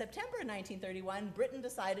because in September 1931, Britain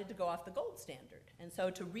decided to go off the gold standard. And so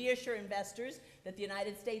to reassure investors that the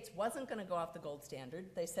United States wasn't going to go off the gold standard,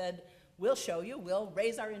 they said, we'll show you, we'll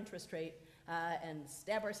raise our interest rate and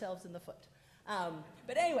stab ourselves in the foot.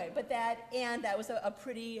 But anyway, that was a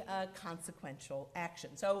pretty consequential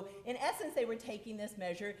action. So in essence, they were taking this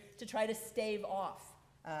measure to try to stave off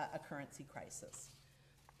a currency crisis.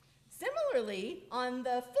 Similarly, on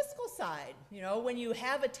the fiscal side, when you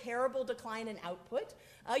have a terrible decline in output,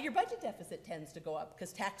 your budget deficit tends to go up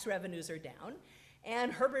because tax revenues are down.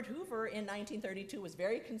 And Herbert Hoover in 1932 was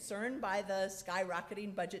very concerned by the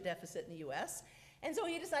skyrocketing budget deficit in the US. And so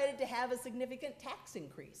he decided to have a significant tax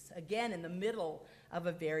increase, again, in the middle of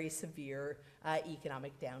a very severe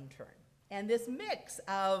economic downturn. And this mix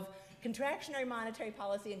of contractionary monetary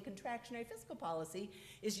policy and contractionary fiscal policy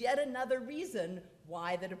is yet another reason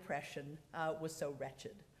why the Depression was so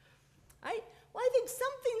wretched. Well, I think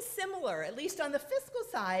something similar, at least on the fiscal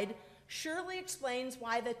side, surely explains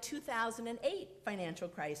why the 2008 financial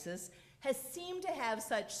crisis has seemed to have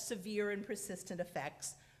such severe and persistent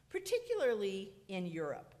effects, particularly in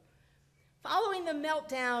Europe. Following the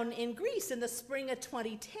meltdown in Greece in the spring of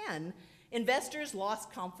 2010, investors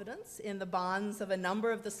lost confidence in the bonds of a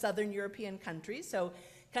number of the southern European countries. So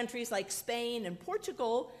countries like Spain and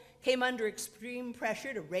Portugal came under extreme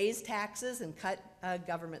pressure to raise taxes and cut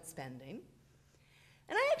government spending.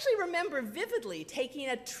 And I actually remember vividly taking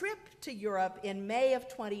a trip to Europe in May of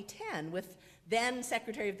 2010 with then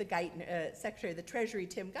Secretary of the Treasury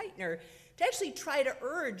Tim Geithner to actually try to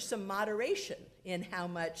urge some moderation in how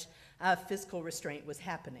much fiscal restraint was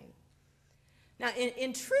happening. Now,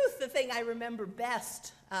 in truth, the thing I remember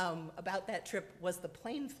best about that trip was the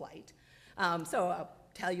plane flight. So I'll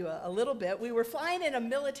tell you a little bit. We were flying in a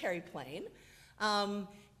military plane,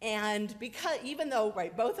 and even though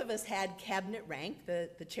both of us had cabinet rank,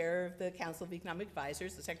 the chair of the Council of Economic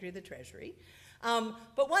Advisors, the Secretary of the Treasury,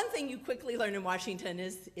 but one thing you quickly learn in Washington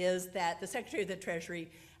is that the Secretary of the Treasury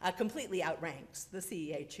completely outranks the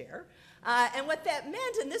CEA chair. And what that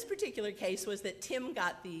meant in this particular case was that Tim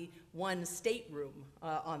got the one stateroom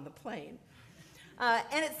on the plane.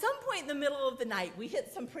 And at some point in the middle of the night, we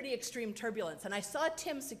hit some pretty extreme turbulence, and I saw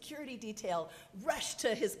Tim's security detail rush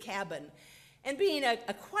to his cabin. And being a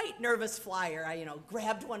quite nervous flyer, I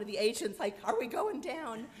grabbed one of the agents, like, "Are we going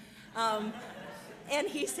down?" And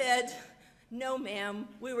he said, "No, ma'am,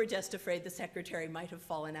 we were just afraid the secretary might have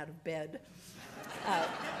fallen out of bed."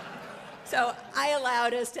 So I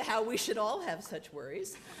allowed as to how we should all have such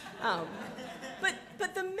worries.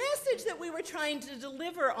 But the message that we were trying to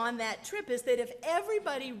deliver on that trip is that if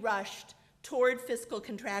everybody rushed toward fiscal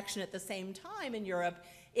contraction at the same time in Europe,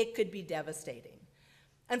 it could be devastating.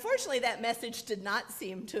 Unfortunately, that message did not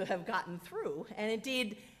seem to have gotten through, and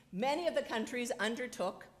indeed, many of the countries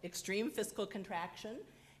undertook extreme fiscal contraction,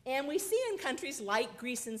 and we see in countries like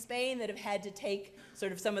Greece and Spain that have had to take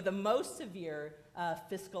sort of some of the most severe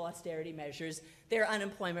fiscal austerity measures, their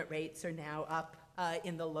unemployment rates are now up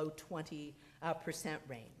in the low 20%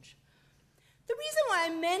 range. The reason why I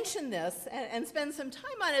mention this and spend some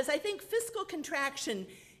time on it is I think fiscal contraction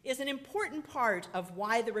is an important part of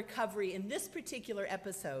why the recovery in this particular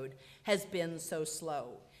episode has been so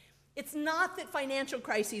slow. It's not that financial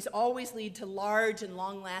crises always lead to large and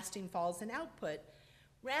long-lasting falls in output.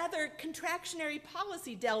 Rather, contractionary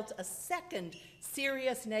policy dealt a second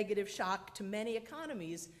serious negative shock to many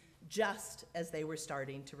economies just as they were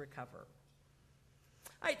starting to recover.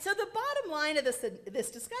 All right, so the bottom line of this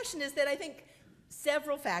discussion is that I think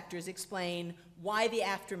several factors explain why the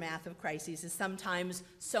aftermath of crises is sometimes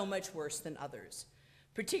so much worse than others.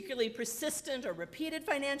 Particularly persistent or repeated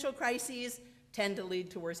financial crises tend to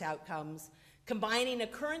lead to worse outcomes. Combining a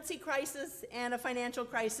currency crisis and a financial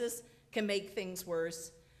crisis can make things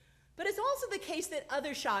worse. But it's also the case that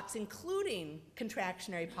other shocks, including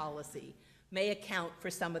contractionary policy, may account for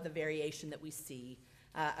some of the variation that we see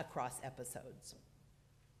across episodes.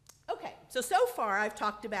 Okay, so far I've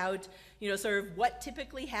talked about, sort of what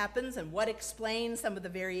typically happens and what explains some of the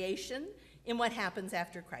variation in what happens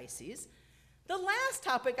after crises. The last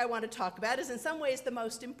topic I want to talk about is in some ways the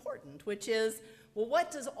most important, which is, well,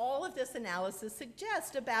 what does all of this analysis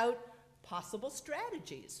suggest about possible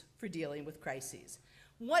strategies for dealing with crises?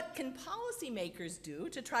 What can policymakers do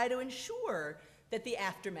to try to ensure that the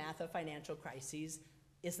aftermath of financial crises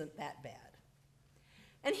isn't that bad?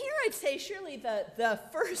 And here I'd say surely the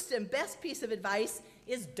first and best piece of advice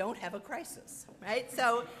is don't have a crisis, right?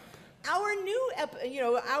 So our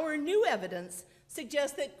new evidence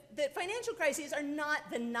suggests that financial crises are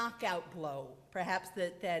not the knockout blow, perhaps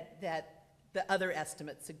that the other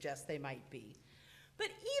estimates suggest they might be. But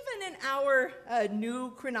even in our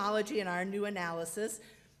new chronology and our new analysis,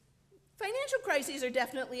 financial crises are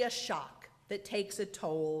definitely a shock that takes a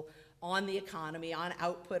toll on the economy, on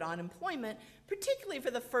output, on employment, particularly for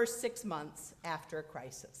the first 6 months after a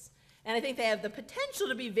crisis. And I think they have the potential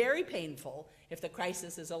to be very painful if the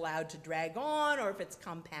crisis is allowed to drag on or if it's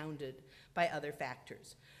compounded by other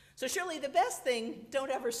factors. So surely the best thing, don't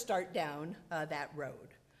ever start down that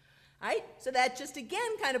road. All right? So that just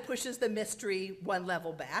again kind of pushes the mystery one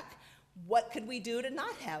level back. What could we do to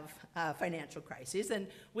not have financial crises? And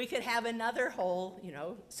we could have another whole,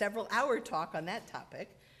 several hour talk on that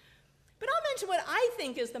topic. But I'll mention what I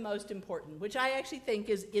think is the most important, which I actually think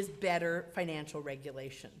is better financial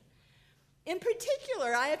regulation. In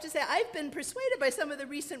particular, I have to say, I've been persuaded by some of the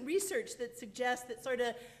recent research that suggests that sort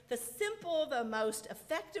of the simple, the most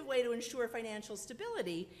effective way to ensure financial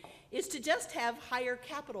stability is to just have higher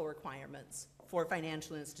capital requirements for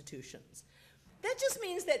financial institutions. That just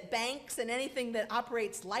means that banks and anything that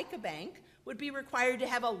operates like a bank would be required to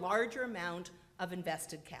have a larger amount of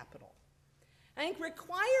invested capital. I think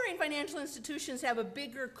requiring financial institutions to have a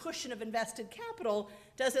bigger cushion of invested capital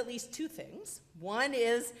does at least two things. One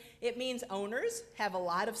is it means owners have a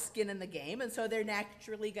lot of skin in the game, and so they're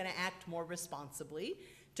naturally going to act more responsibly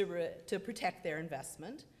to protect their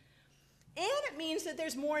investment. And it means that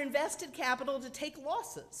there's more invested capital to take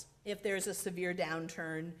losses if there's a severe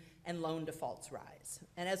downturn and loan defaults rise.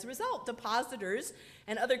 And as a result, depositors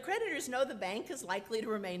and other creditors know the bank is likely to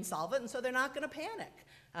remain solvent, and so they're not going to panic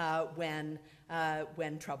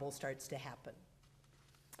when trouble starts to happen.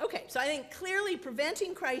 Okay, so I think clearly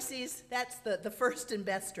preventing crises, that's the first and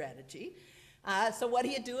best strategy. So what do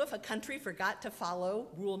you do if a country forgot to follow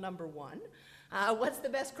rule number one? What's the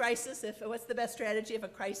best strategy if a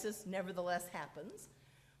crisis nevertheless happens?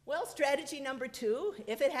 Well, strategy number two,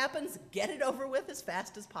 if it happens, get it over with as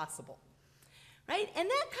fast as possible. Right? And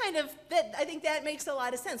I think that makes a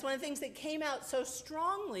lot of sense. One of the things that came out so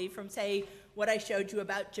strongly from, say, what I showed you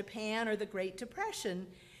about Japan or the Great Depression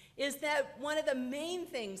is that one of the main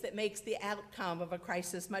things that makes the outcome of a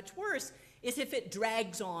crisis much worse is if it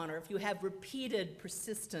drags on or if you have repeated,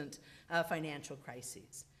 persistent financial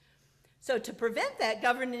crises. So to prevent that,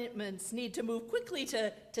 governments need to move quickly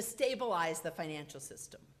to stabilize the financial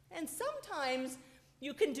system. And sometimes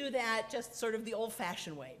you can do that just sort of the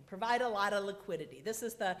old-fashioned way, provide a lot of liquidity. This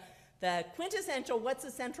is the quintessential, what's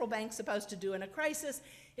a central bank supposed to do in a crisis?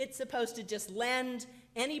 It's supposed to just lend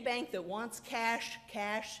any bank that wants cash,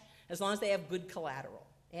 as long as they have good collateral.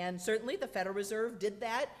 And certainly the Federal Reserve did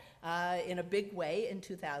that in a big way in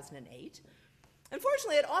 2008.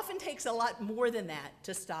 Unfortunately, it often takes a lot more than that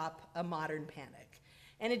to stop a modern panic.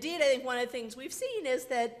 And indeed, I think one of the things we've seen is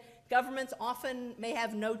that governments often may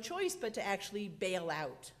have no choice but to actually bail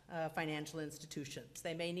out financial institutions.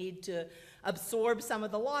 They may need to absorb some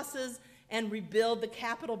of the losses and rebuild the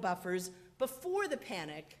capital buffers before the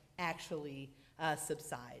panic actually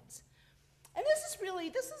subsides. And this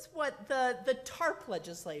is what the TARP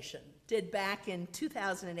legislation did back in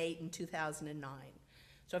 2008 and 2009.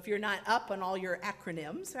 So if you're not up on all your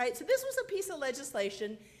acronyms, right? So this was a piece of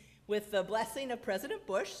legislation with the blessing of President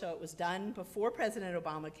Bush, so it was done before President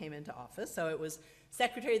Obama came into office. So it was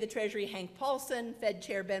Secretary of the Treasury Hank Paulson, Fed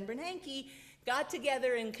Chair Ben Bernanke, got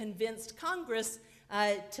together and convinced Congress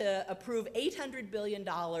to approve $800 billion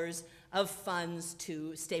of funds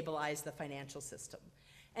to stabilize the financial system.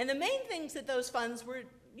 And the main things that those funds were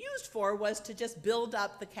used for was to just build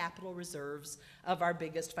up the capital reserves of our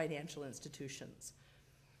biggest financial institutions.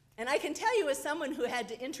 And I can tell you, as someone who had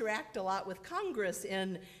to interact a lot with Congress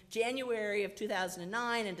in January of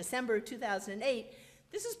 2009 and December of 2008,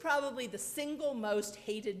 this is probably the single most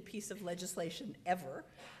hated piece of legislation ever,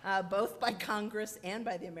 both by Congress and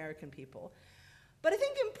by the American people. But I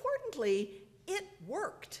think importantly, it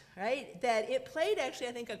worked, right? That it played actually,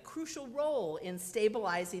 I think, a crucial role in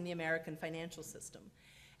stabilizing the American financial system.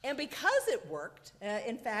 And because it worked,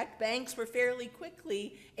 in fact, banks were fairly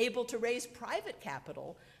quickly able to raise private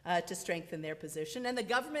capital to strengthen their position, and the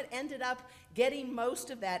government ended up getting most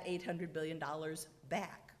of that $800 billion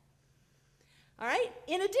back. All right?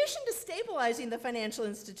 In addition to stabilizing the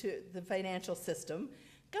financial system,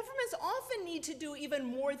 governments often need to do even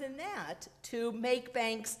more than that to make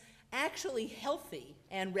banks actually healthy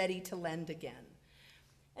and ready to lend again.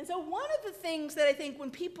 And so one of the things that I think when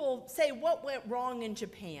people say what went wrong in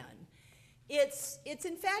Japan, it's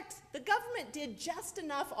in fact the government did just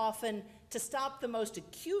enough often to stop the most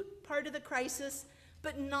acute part of the crisis,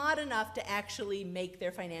 but not enough to actually make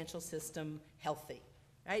their financial system healthy.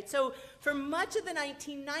 Right? So for much of the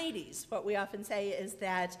 1990s, what we often say is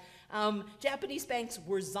that Japanese banks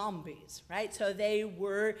were zombies, right? So they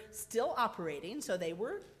were still operating, so they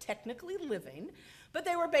were technically living, but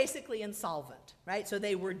they were basically insolvent, right? So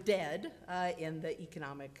they were dead in the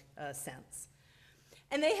economic sense.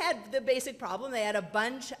 And they had the basic problem. They had a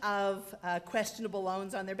bunch of questionable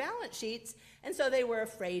loans on their balance sheets, and so they were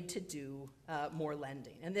afraid to do more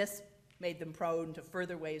lending. And this made them prone to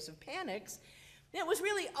further waves of panics. And it was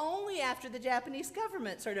really only after the Japanese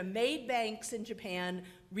government sort of made banks in Japan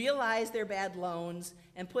realize their bad loans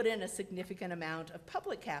and put in a significant amount of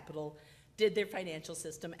public capital did their financial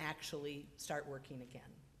system actually start working again.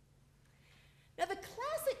 Now, the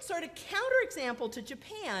classic sort of counterexample to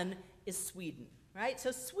Japan is Sweden, right?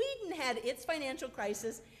 So Sweden had its financial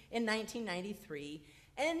crisis in 1993,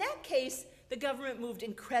 and in that case, the government moved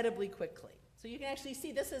incredibly quickly. So you can actually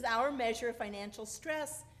see this is our measure of financial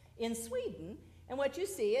stress in Sweden, and what you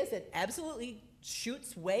see is it absolutely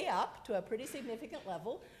shoots way up to a pretty significant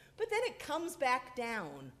level, but then it comes back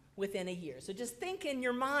down within a year. So just think in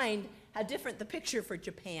your mind how different the picture for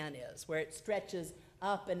Japan is, where it stretches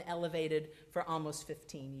up and elevated for almost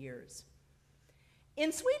 15 years.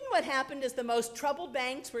 In Sweden, what happened is the most troubled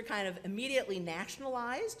banks were kind of immediately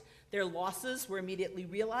nationalized. Their losses were immediately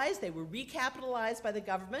realized. They were recapitalized by the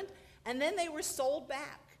government, and then they were sold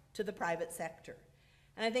back to the private sector.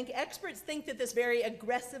 And I think experts think that this very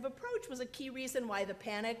aggressive approach was a key reason why the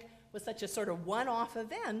panic was such a sort of one-off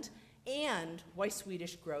event and why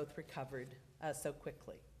Swedish growth recovered so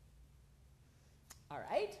quickly. All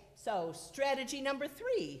right, so strategy number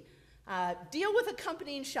 3, deal with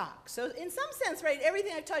accompanying shocks. So in some sense, right,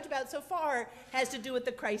 everything I've talked about so far has to do with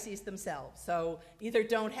the crises themselves. So either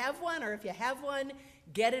don't have one, or if you have one,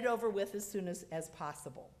 get it over with as soon as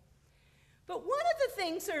possible. But one of the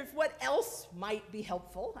things, sort of what else might be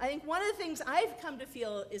helpful, I think one of the things I've come to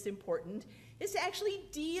feel is important is to actually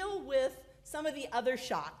deal with some of the other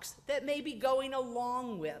shocks that may be going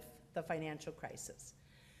along with the financial crisis.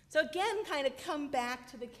 So again, kind of come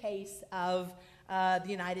back to the case of the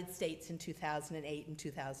United States in 2008 and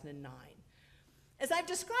 2009. As I've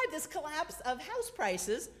described, this collapse of house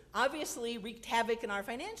prices obviously wreaked havoc in our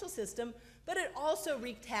financial system, but it also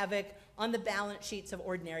wreaked havoc on the balance sheets of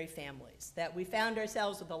ordinary families, that we found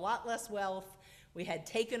ourselves with a lot less wealth. We had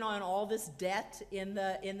taken on all this debt in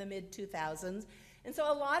the mid-2000s, and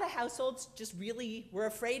so a lot of households just really were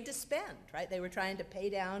afraid to spend, right? They were trying to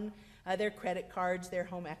pay down their credit cards, their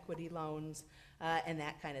home equity loans, and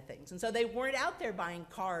that kind of things. And so they weren't out there buying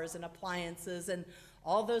cars and appliances and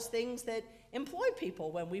all those things that employ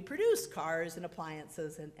people when we produce cars and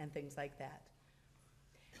appliances and things like that.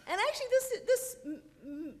 And actually, this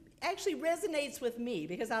actually resonates with me,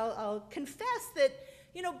 because I'll confess that,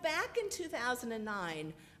 you know, back in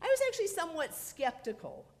 2009, I was actually somewhat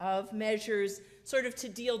skeptical of measures sort of to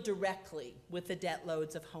deal directly with the debt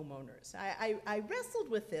loads of homeowners. I wrestled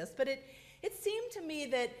with this, but it seemed to me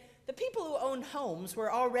that the people who owned homes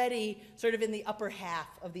were already sort of in the upper half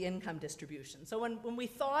of the income distribution. So when we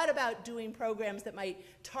thought about doing programs that might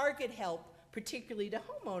target help, particularly to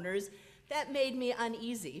homeowners, that made me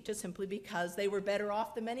uneasy, just simply because they were better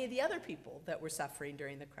off than many of the other people that were suffering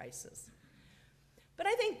during the crisis. But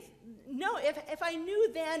I think, no, if I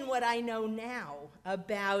knew then what I know now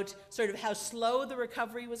about sort of how slow the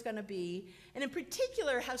recovery was going to be, and in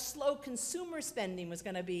particular how slow consumer spending was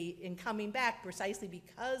going to be in coming back precisely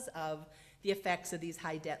because of the effects of these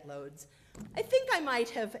high debt loads, I think I might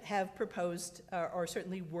have proposed or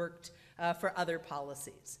certainly worked for other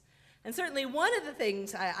policies. And certainly one of the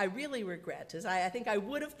things I really regret is I think I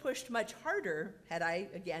would have pushed much harder had I,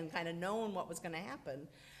 again, kind of known what was going to happen,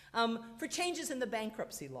 for changes in the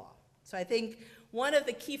bankruptcy law. So I think one of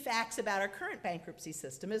the key facts about our current bankruptcy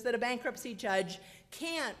system is that a bankruptcy judge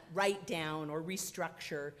can't write down or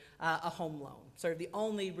restructure a home loan. Sort of the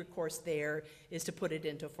only recourse there is to put it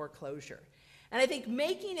into foreclosure. And I think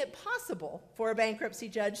making it possible for a bankruptcy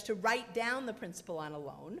judge to write down the principal on a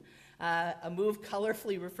loan, a move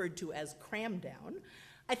colorfully referred to as cram down,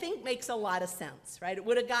 I think makes a lot of sense, right? It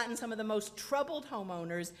would have gotten some of the most troubled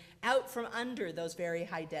homeowners out from under those very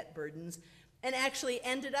high debt burdens, and actually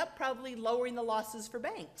ended up probably lowering the losses for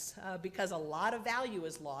banks, because a lot of value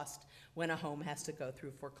is lost when a home has to go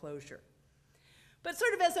through foreclosure. But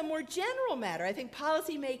sort of as a more general matter, I think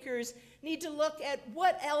policymakers need to look at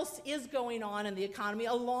what else is going on in the economy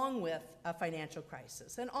along with a financial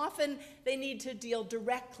crisis. And often they need to deal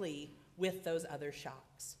directly with those other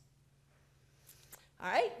shocks.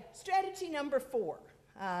 All right, strategy number 4.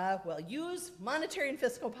 Well, use monetary and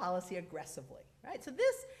fiscal policy aggressively, right? So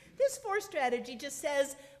this 4th strategy just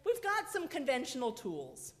says we've got some conventional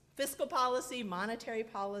tools: fiscal policy, monetary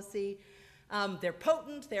policy. They're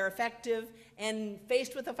potent, they're effective, and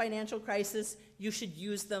faced with a financial crisis, you should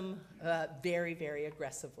use them very, very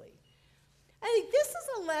aggressively. I think this is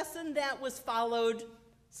a lesson that was followed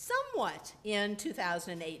somewhat in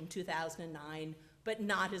 2008 and 2009 but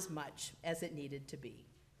not as much as it needed to be.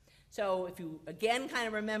 So if you, again, kind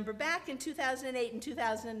of remember back in 2008 and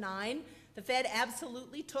 2009, the Fed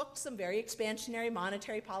absolutely took some very expansionary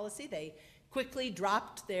monetary policy. They quickly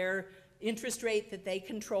dropped their interest rate that they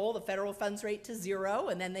control, the federal funds rate, to 0,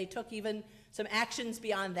 and then they took even some actions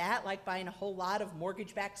beyond that, like buying a whole lot of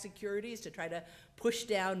mortgage-backed securities to try to push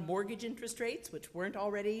down mortgage interest rates, which weren't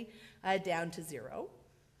already down to 0.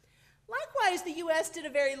 Likewise, the U.S. did a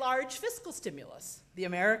very large fiscal stimulus, the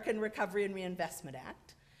American Recovery and Reinvestment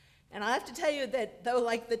Act. And I have to tell you that though,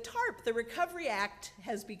 like the TARP, the Recovery Act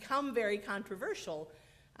has become very controversial,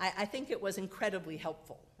 I think it was incredibly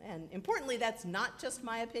helpful. And importantly, that's not just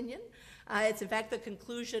my opinion. It's in fact the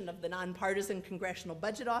conclusion of the nonpartisan Congressional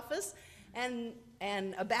Budget Office and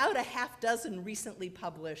about a half dozen recently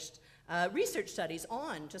published research studies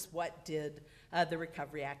on just what did the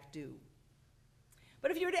Recovery Act do. But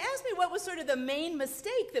if you were to ask me what was sort of the main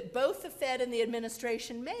mistake that both the Fed and the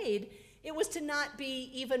administration made, it was to not be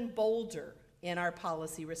even bolder in our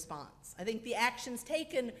policy response. I think the actions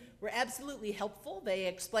taken were absolutely helpful. They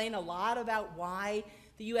explain a lot about why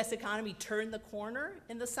the U.S. economy turned the corner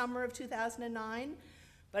in the summer of 2009.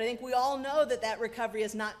 But I think we all know that that recovery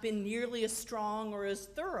has not been nearly as strong or as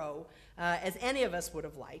thorough as any of us would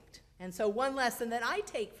have liked. And so one lesson that I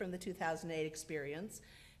take from the 2008 experience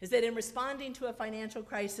is that in responding to a financial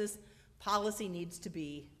crisis, policy needs to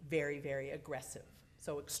be very, very aggressive.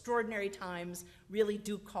 So extraordinary times really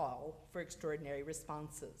do call for extraordinary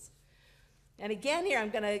responses. And again here, I'm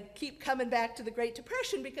going to keep coming back to the Great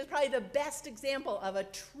Depression because probably the best example of a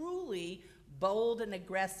truly bold and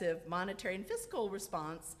aggressive monetary and fiscal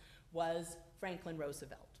response was Franklin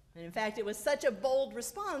Roosevelt. And in fact, it was such a bold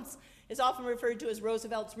response, it's often referred to as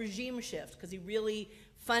Roosevelt's regime shift because he really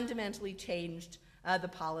fundamentally changed the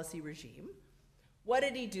policy regime. What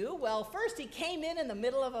did he do? Well, first he came in the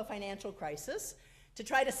middle of a financial crisis. To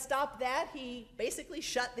try to stop that, he basically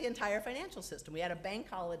shut the entire financial system. We had a bank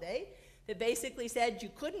holiday that basically said you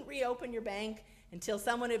couldn't reopen your bank until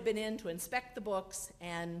someone had been in to inspect the books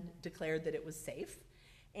and declared that it was safe.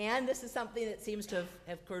 And this is something that seems to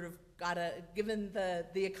have sort of given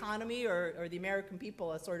the economy or the American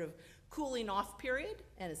people a sort of cooling off period,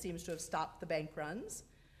 and it seems to have stopped the bank runs.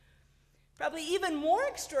 Probably even more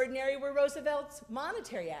extraordinary were Roosevelt's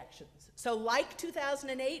monetary actions. So like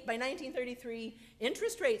 2008, by 1933,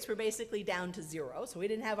 interest rates were basically down to 0, so we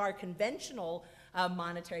didn't have our conventional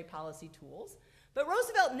monetary policy tools. But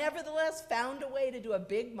Roosevelt nevertheless found a way to do a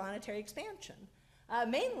big monetary expansion.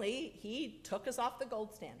 Mainly, he took us off the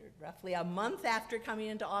gold standard. Roughly a month after coming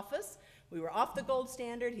into office, we were off the gold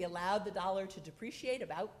standard. He allowed the dollar to depreciate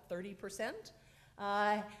about 30%.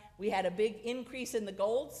 We had a big increase in the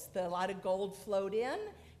golds. A lot of gold flowed in.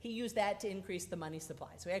 He used that to increase the money supply.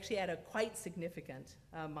 So we actually had a quite significant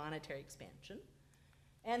monetary expansion.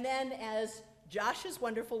 And then as Josh's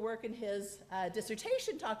wonderful work in his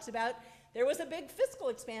dissertation talks about, there was a big fiscal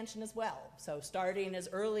expansion as well. So starting as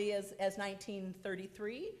early as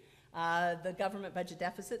 1933, the government budget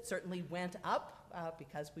deficit certainly went up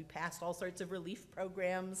because we passed all sorts of relief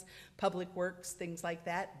programs, public works, things like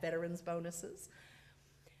that, veterans bonuses.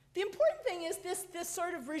 The important thing is this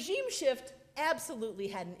sort of regime shift absolutely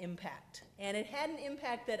had an impact. And it had an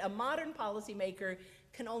impact that a modern policymaker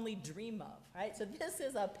can only dream of, right? So this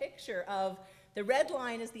is a picture of, the red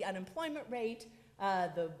line is the unemployment rate,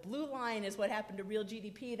 the blue line is what happened to real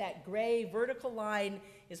GDP, that gray vertical line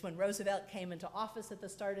is when Roosevelt came into office at the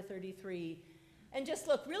start of 33. And just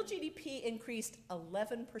look, real GDP increased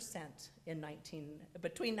 11%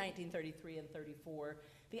 between 1933 and 34.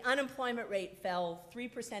 The unemployment rate fell 3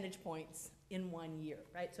 percentage points in 1 year,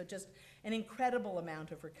 right? So just an incredible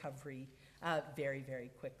amount of recovery very,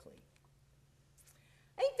 very quickly.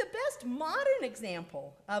 I think the best modern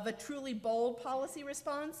example of a truly bold policy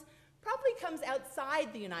response probably comes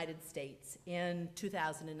outside the United States in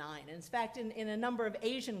 2009, and in fact in a number of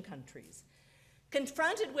Asian countries.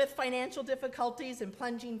 Confronted with financial difficulties and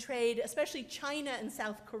plunging trade, especially China and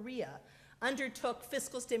South Korea undertook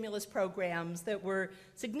fiscal stimulus programs that were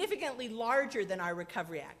significantly larger than our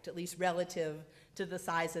Recovery Act, at least relative to the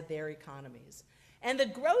size of their economies. And the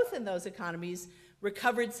growth in those economies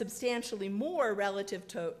recovered substantially more relative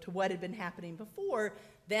to what had been happening before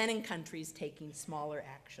than in countries taking smaller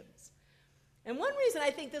actions. And one reason I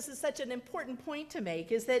think this is such an important point to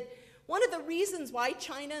make is that one of the reasons why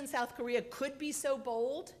China and South Korea could be so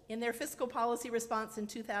bold in their fiscal policy response in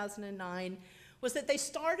 2009 was that they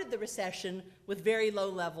started the recession with very low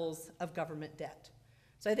levels of government debt.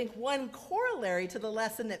 So I think one corollary to the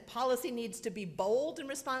lesson that policy needs to be bold in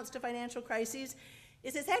response to financial crises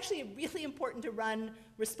is it's actually really important to run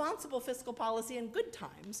responsible fiscal policy in good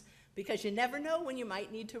times, because you never know when you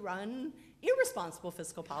might need to run irresponsible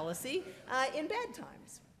fiscal policy in bad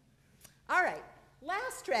times. All right,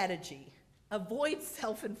 last strategy, avoid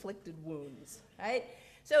self-inflicted wounds, right?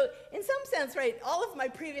 So in some sense, right, all of my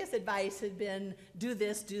previous advice had been do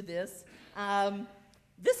this, do this.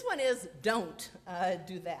 This one is don't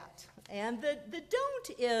do that. And the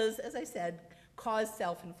don't is, as I said, cause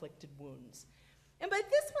self-inflicted wounds. And by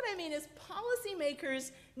this what I mean is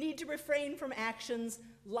policymakers need to refrain from actions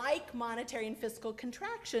like monetary and fiscal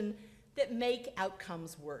contraction that make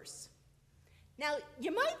outcomes worse. Now,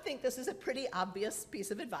 you might think this is a pretty obvious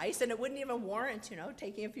piece of advice, and it wouldn't even warrant,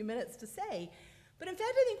 taking a few minutes to say. But in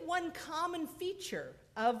fact, I think one common feature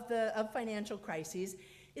of financial crises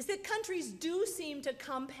is that countries do seem to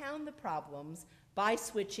compound the problems by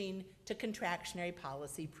switching to contractionary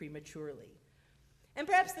policy prematurely. And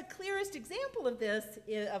perhaps the clearest example of this,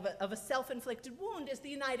 of a self-inflicted wound, is the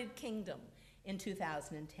United Kingdom in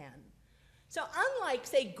 2010. So unlike,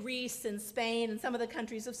 say, Greece and Spain and some of the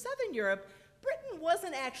countries of Southern Europe, Britain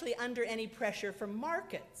wasn't actually under any pressure from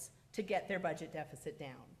markets to get their budget deficit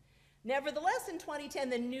down. Nevertheless, in 2010,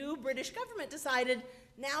 the new British government decided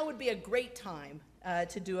now would be a great time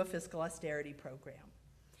to do a fiscal austerity program.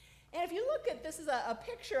 And if you look at, this is a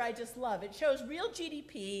picture I just love. It shows real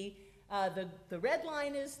GDP. The red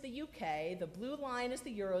line is the UK, the blue line is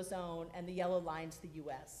the Eurozone, and the yellow line is the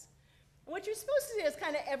US. And what you're supposed to see is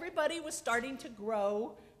kind of everybody was starting to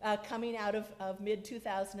grow coming out of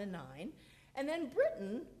mid-2009. And then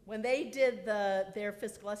Britain, when they did their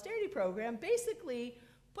fiscal austerity program, basically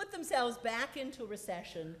put themselves back into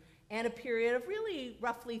recession and a period of really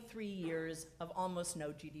roughly 3 years of almost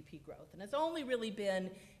no GDP growth. And it's only really been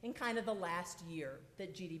in kind of the last year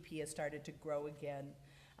that GDP has started to grow again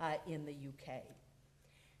in the UK.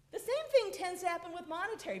 The same thing tends to happen with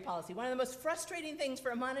monetary policy. One of the most frustrating things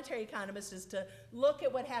for a monetary economist is to look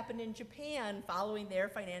at what happened in Japan following their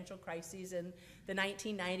financial crises in the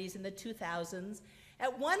 1990s and the 2000s.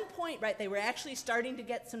 At one point, right, they were actually starting to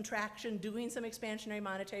get some traction, doing some expansionary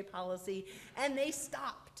monetary policy, and they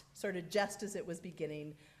stopped sort of just as it was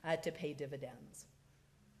beginning to pay dividends.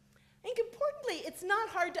 I think importantly, it's not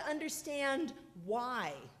hard to understand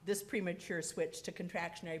why this premature switch to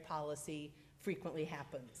contractionary policy frequently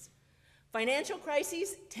happens. Financial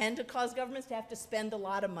crises tend to cause governments to have to spend a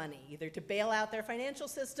lot of money, either to bail out their financial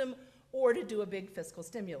system or to do a big fiscal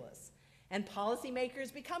stimulus. And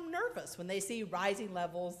policymakers become nervous when they see rising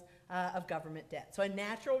levels of government debt. So a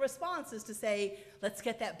natural response is to say, let's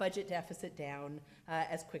get that budget deficit down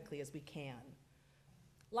as quickly as we can.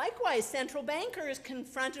 Likewise, central bankers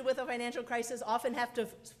confronted with a financial crisis often have to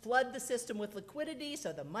flood the system with liquidity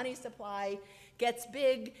so the money supply gets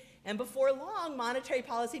big, and before long, monetary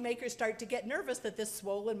policymakers start to get nervous that this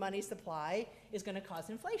swollen money supply is going to cause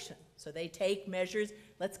inflation. So they take measures,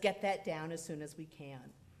 let's get that down as soon as we can.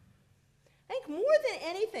 I think more than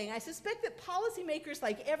anything, I suspect that policymakers,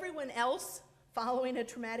 like everyone else following a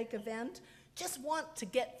traumatic event, just want to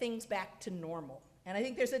get things back to normal. And I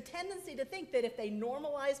think there's a tendency to think that if they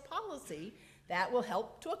normalize policy, that will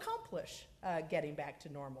help to accomplish getting back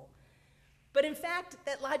to normal. But in fact,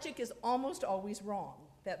 that logic is almost always wrong,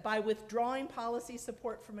 that by withdrawing policy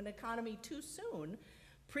support from an economy too soon,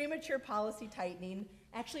 premature policy tightening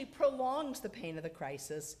actually prolongs the pain of the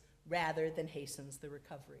crisis rather than hastens the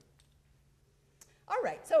recovery. All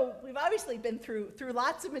right, so we've obviously been through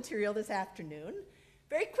lots of material this afternoon.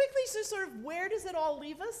 Very quickly, so sort of where does it all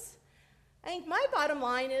leave us? I think my bottom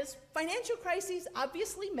line is financial crises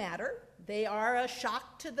obviously matter. They are a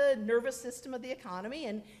shock to the nervous system of the economy,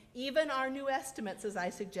 and even our new estimates, as I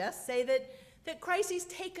suggest, say that crises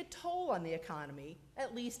take a toll on the economy,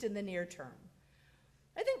 at least in the near term.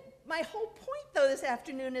 I think my whole point, though, this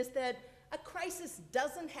afternoon is that a crisis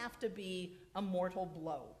doesn't have to be a mortal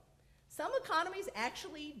blow. Some economies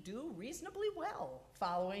actually do reasonably well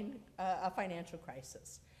following a financial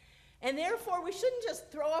crisis. And therefore, we shouldn't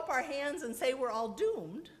just throw up our hands and say we're all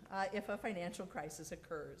doomed if a financial crisis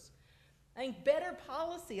occurs. I think better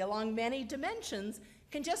policy along many dimensions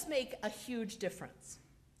can just make a huge difference.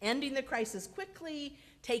 Ending the crisis quickly,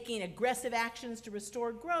 taking aggressive actions to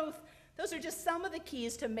restore growth, those are just some of the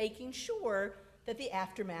keys to making sure that the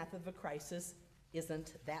aftermath of a crisis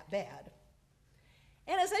isn't that bad.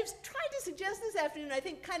 And as I've tried to suggest this afternoon, I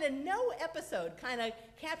think kind of no episode kind of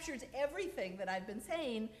captures everything that I've been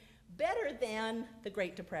saying better than the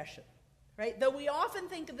Great Depression, right? Though we often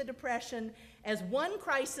think of the Depression as one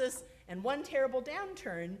crisis and one terrible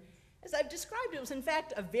downturn, as I've described, it was in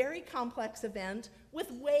fact a very complex event with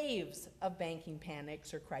waves of banking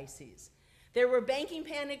panics or crises. There were banking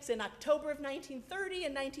panics in October of 1930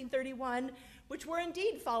 and 1931, which were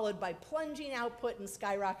indeed followed by plunging output and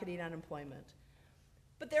skyrocketing unemployment.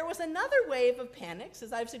 But there was another wave of panics,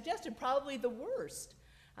 as I've suggested, probably the worst,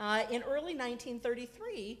 in early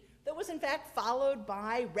 1933, that was in fact followed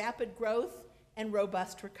by rapid growth and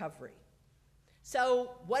robust recovery.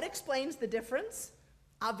 So what explains the difference?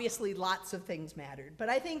 Obviously, lots of things mattered, but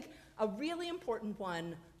I think a really important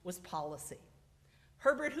one was policy.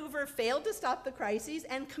 Herbert Hoover failed to stop the crises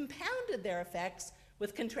and compounded their effects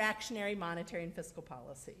with contractionary monetary and fiscal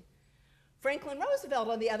policy. Franklin Roosevelt,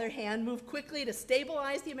 on the other hand, moved quickly to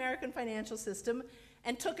stabilize the American financial system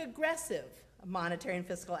and took aggressive monetary and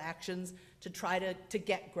fiscal actions to try to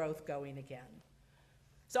get growth going again.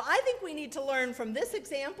 So I think we need to learn from this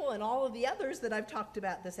example and all of the others that I've talked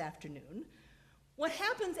about this afternoon. What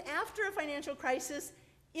happens after a financial crisis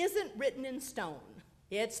isn't written in stone.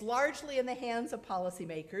 It's largely in the hands of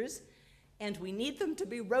policymakers, and we need them to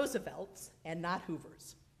be Roosevelts and not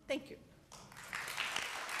Hoovers. Thank you.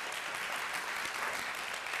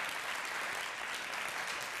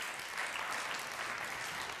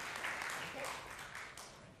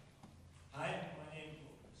 My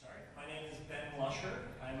name is Ben Lusher.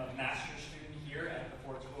 I'm a master's student here at the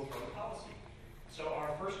Ford School of Public Policy. So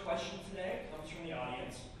our first question today comes from the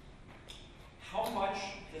audience. How much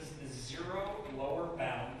does the zero lower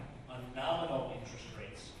bound on nominal interest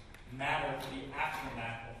rates matter for the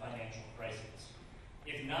aftermath of financial crises?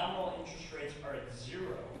 If nominal interest rates are at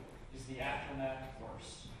zero, is the aftermath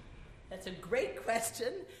worse? That's a great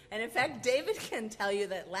question. And in fact, David can tell you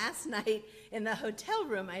that last night in the hotel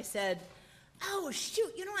room, I said, oh,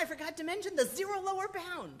 shoot, I forgot to mention the zero lower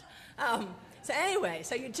bound. So anyway,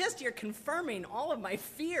 so you're confirming all of my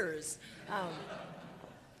fears.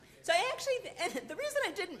 So the reason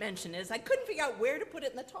I didn't mention is I couldn't figure out where to put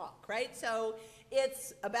it in the talk, right? So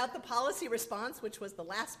it's about the policy response, which was the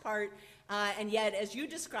last part, and yet, as you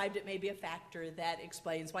described, it may be a factor that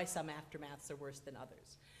explains why some aftermaths are worse than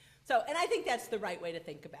others. So, and I think that's the right way to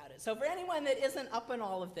think about it. So for anyone that isn't up on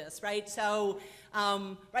all of this, right? So,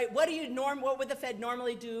 what would the Fed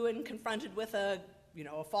normally do when confronted with a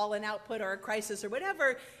fall in output or a crisis or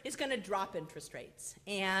whatever? Is going to drop interest rates.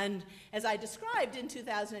 And as I described in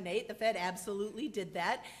 2008, the Fed absolutely did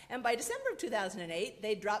that. And by December of 2008,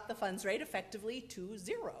 they dropped the funds rate effectively to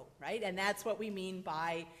zero, right? And that's what we mean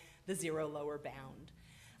by the zero lower bound.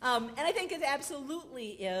 And I think it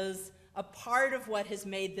absolutely is a part of what has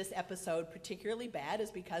made this episode particularly bad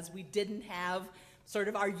is because we didn't have sort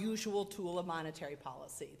of our usual tool of monetary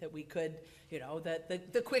policy that we could,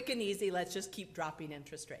 the quick and easy, let's just keep dropping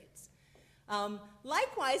interest rates.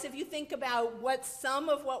 Likewise, if you think about some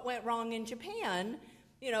of what went wrong in Japan,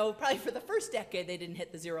 probably for the first decade they didn't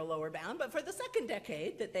hit the zero lower bound, but for the second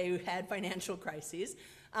decade that they had financial crises,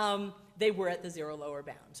 they were at the zero lower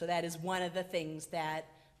bound. So that is one of the things that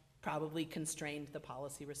probably constrained the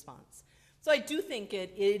policy response. So I do think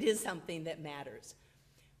it is something that matters.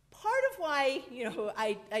 Part of why,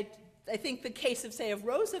 I think the case of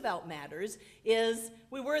Roosevelt matters is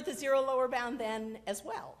we were at the zero lower bound then as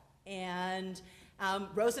well. And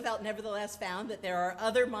Roosevelt nevertheless found that there are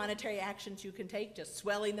other monetary actions you can take, just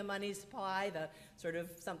swelling the money supply, the sort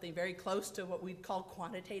of something very close to what we'd call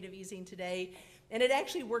quantitative easing today. And it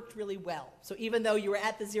actually worked really well. So even though you were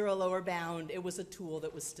at the zero lower bound, it was a tool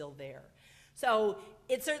that was still there. So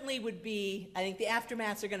it certainly would be, I think the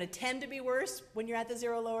aftermaths are going to tend to be worse when you're at the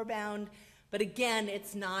zero lower bound. But again,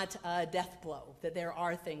 it's not a death blow, that there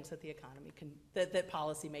are things that the economy can, that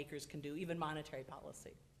policymakers can do, even monetary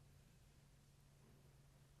policy.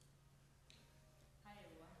 Hi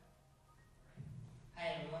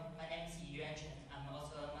everyone, my name is Yuan Chen. I'm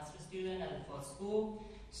also a master's student at the Ford School.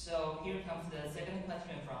 So here comes the second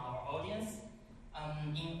question from our audience.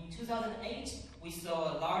 In 2008, we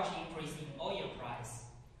saw a large increase in oil price.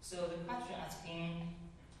 So the question asking,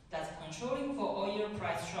 does controlling for oil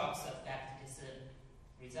price shocks affect these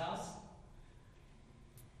results?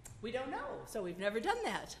 We don't know, so we've never done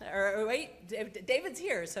that. Or wait, David's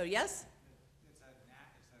here, so yes? It's a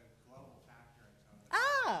global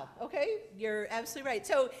factor. Okay, you're absolutely right.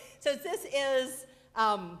 So this is,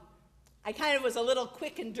 I kind of was a little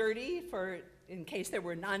quick and dirty in case there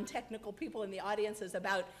were non-technical people in the audiences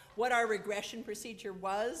about what our regression procedure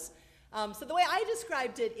was. So the way I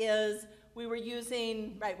described it is we were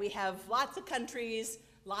using, we have lots of countries,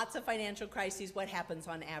 lots of financial crises, what happens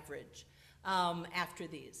on average after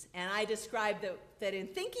these. And I described that in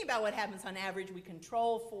thinking about what happens on average, we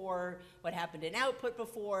control for what happened in output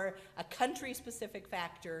before, a country-specific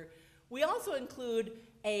factor. We also include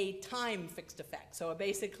a time fixed effect, so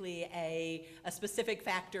basically a specific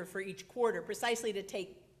factor for each quarter, precisely to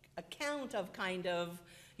take account of kind of,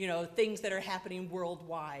 things that are happening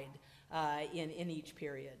worldwide in each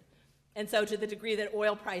period. And so to the degree that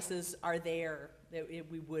oil prices are there,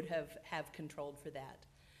 we would have controlled for that.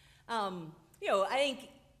 I think,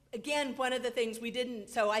 again, one of the things we didn't,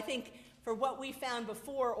 so I think for what we found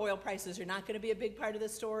before, oil prices are not going to be a big part of the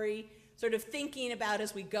story. Sort of thinking about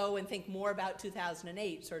as we go and think more about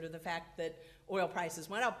 2008, sort of the fact that oil prices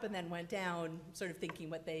went up and then went down, sort of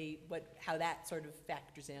thinking how that sort of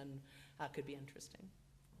factors in could be interesting.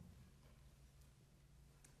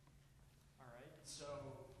 All right, so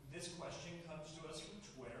this question comes to us from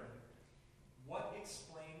Twitter. What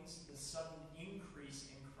explains the sudden increase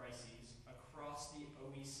in crises across the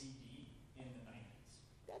OECD in the 90s?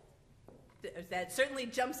 That certainly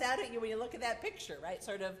jumps out at you when you look at that picture, right?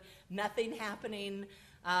 Sort of nothing happening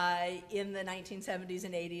in the 1970s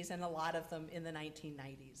and 80s, and a lot of them in the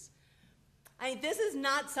 1990s. This is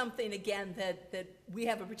not something, again, that we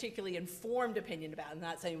have a particularly informed opinion about. I'm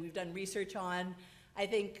not saying we've done research on. I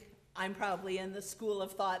think I'm probably in the school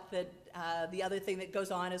of thought that the other thing that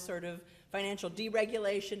goes on is sort of financial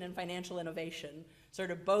deregulation and financial innovation.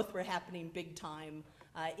 Sort of both were happening big time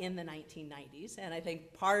in the 1990s. And I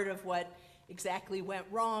think part of what exactly went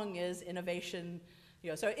wrong is innovation.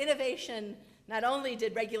 So innovation, not only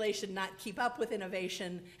did regulation not keep up with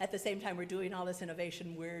innovation, at the same time we're doing all this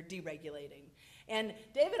innovation, we're deregulating. And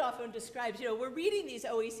David often describes, we're reading these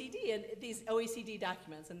OECD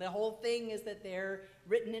documents, and the whole thing is that they're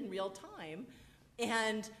written in real time.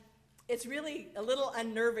 And it's really a little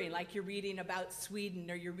unnerving, like you're reading about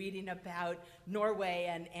Sweden or you're reading about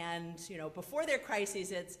Norway, and before their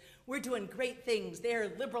crises, we're doing great things.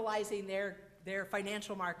 They're liberalizing their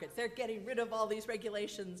financial markets. They're getting rid of all these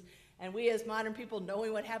regulations. And we as modern people,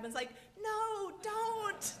 knowing what happens, like, no, don't.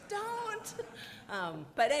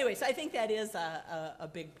 But anyway, so I think that is a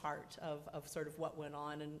big part of sort of what went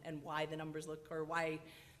on and why the numbers look, or why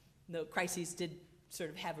the crises did sort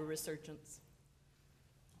of have a resurgence.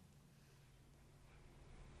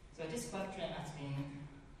 So this question has been,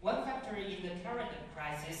 one factor in the current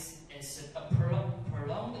crisis is a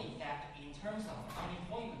prolonged effect in terms of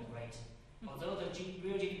unemployment rate. Although the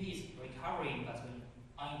real GDP is recovering, but the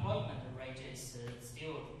unemployment rate is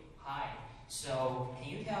still high. So can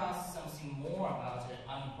you tell us something more about the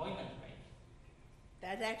unemployment rate?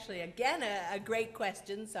 That's actually, again, a great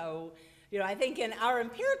question. So, I think in our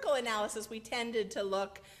empirical analysis, we tended to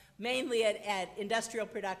look mainly at industrial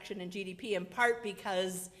production and GDP, in part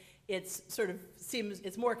because it's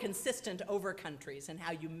more consistent over countries, and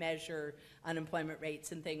how you measure unemployment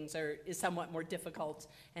rates and things is somewhat more difficult,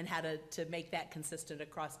 and how to make that consistent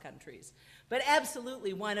across countries. But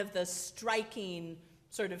absolutely, one of the striking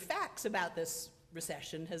sort of facts about this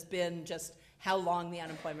recession has been just how long the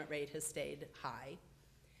unemployment rate has stayed high.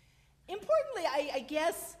 Importantly, I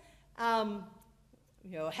guess, having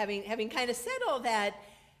kind of said all that,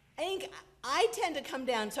 I think I tend to come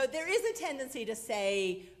down, so there is a tendency to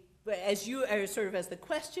say, as the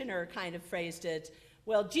questioner kind of phrased it,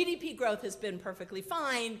 well, GDP growth has been perfectly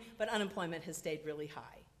fine, but unemployment has stayed really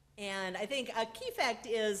high. And I think a key fact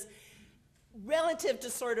is, relative to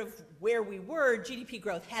sort of where we were, GDP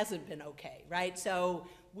growth hasn't been okay, right? So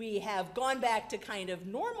we have gone back to kind of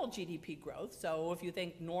normal GDP growth. So if you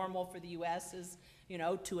think normal for the US is,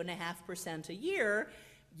 2.5% a year,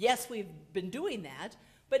 yes, we've been doing that.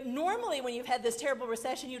 But normally when you've had this terrible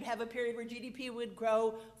recession, you'd have a period where GDP would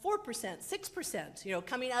grow 4%, 6%.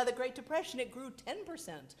 Coming out of the Great Depression, it grew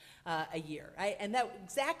 10% a year, right? And that's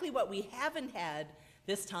exactly what we haven't had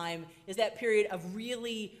this time, is that period of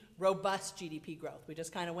really robust GDP growth. We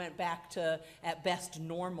just kind of went back to, at best,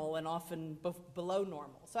 normal, and often below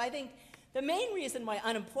normal. So I think the main reason why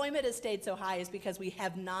unemployment has stayed so high is because we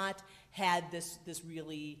have not had this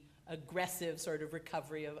really aggressive sort of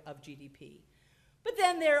recovery of GDP. But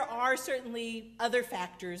then there are certainly other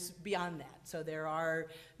factors beyond that. So there are,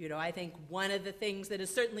 I think one of the things that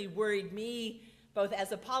has certainly worried me, both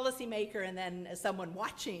as a policymaker and then as someone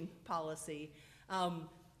watching policy,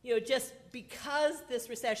 just because this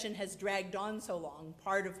recession has dragged on so long,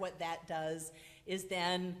 part of what that does is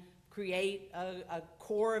then create a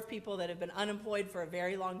core of people that have been unemployed for a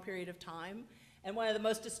very long period of time. And one of the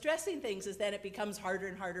most distressing things is then it becomes harder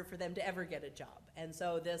and harder for them to ever get a job. And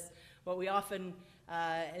so this, what we often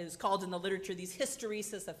is called in the literature, these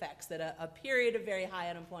hysteresis effects, that a period of very high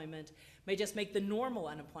unemployment may just make the normal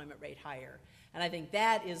unemployment rate higher. And I think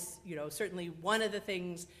that is, certainly one of the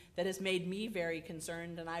things that has made me very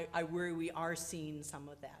concerned, and I worry we are seeing some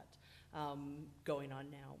of that going on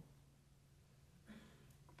now.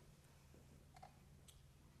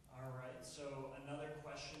 All right, so another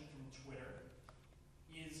question from Twitter.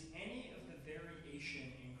 Is any of the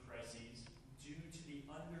variation in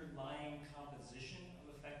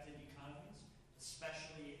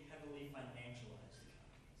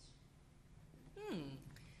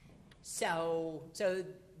So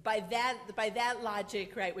by that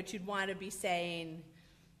logic, right, what you'd want to be saying,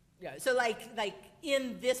 so like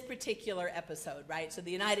in this particular episode, right, so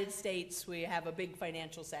the United States, we have a big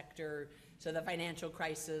financial sector, so the financial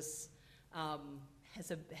crisis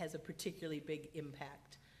has a particularly big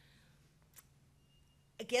impact.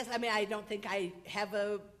 I guess, I don't think I have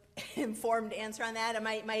a informed answer on that.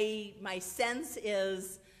 My sense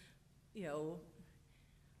is,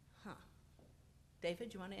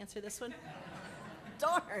 David, you want to answer this one?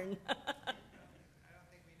 Darn. I don't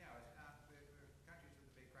think we know. It's not, the countries with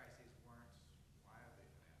the big crises weren't wildly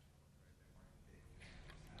financial, right?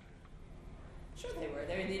 They weren't big. Sure they were.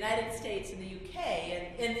 They're in the United States and the UK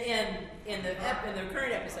and in the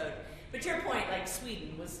current episode. But your point, like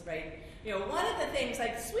Sweden was, right, one of the things,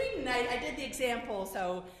 like Sweden, I did the example,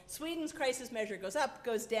 so Sweden's crisis measure goes up,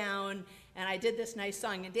 goes down, and I did this nice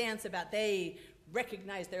song and dance about they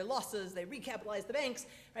recognized their losses, they recapitalized the banks,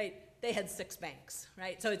 right? They had 6 banks,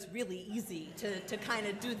 right? So it's really easy to kind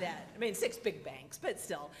of do that. 6 big banks, but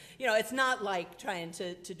still, it's not like trying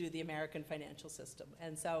to do the American financial system.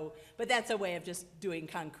 And so, but that's a way of just doing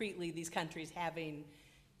concretely these countries having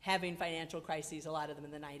financial crises, a lot of them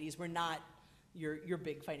in the 90s, were not your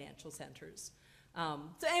big financial centers.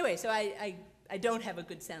 So anyway, so I don't have a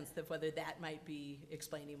good sense of whether that might be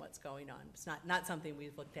explaining what's going on. It's not something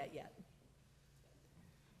we've looked at yet.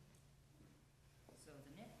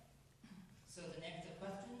 So the next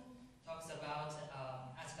question talks about,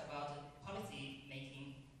 asks about policy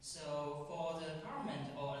making. So for the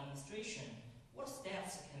government or administration, what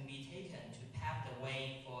steps can be taken to pave the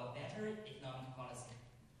way for a better economic policy?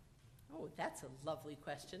 Oh, that's a lovely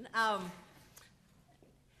question. I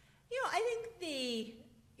think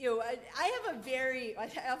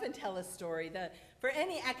I often tell a story that for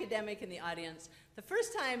any academic in the audience, the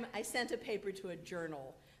first time I sent a paper to a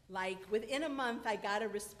journal, like within a month I got a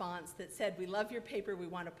response that said, "We love your paper, we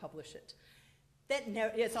want to publish it."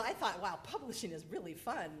 So I thought, wow, publishing is really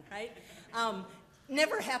fun, right?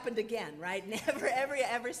 Never happened again, right? Never,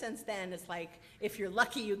 ever since then, it's like, if you're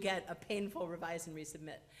lucky, you get a painful revise and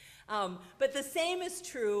resubmit. But the same is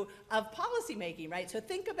true of policy making, right? So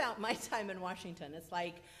think about my time in Washington. It's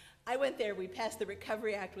like, I went there, we passed the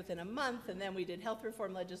Recovery Act within a month, and then we did health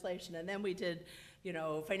reform legislation, and then we did,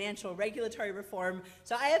 financial regulatory reform.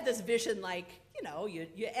 So I have this vision like,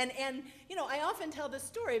 I often tell this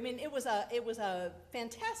story. It was a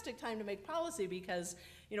fantastic time to make policy because,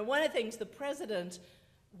 one of the things the president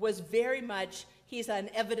was very much, he's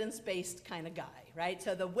an evidence-based kind of guy, right?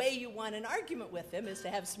 So the way you want an argument with him is to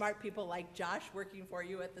have smart people like Josh working for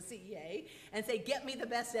you at the CEA and say, get me the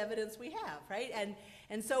best evidence we have, right?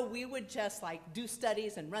 And so we would just do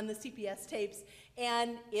studies and run the CPS tapes,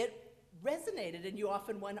 and it resonated, and you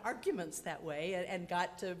often won arguments that way and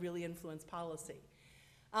got to really influence policy.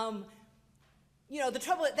 The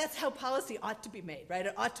trouble, that's how policy ought to be made, right?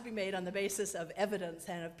 It ought to be made on the basis of evidence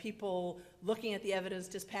and of people looking at the evidence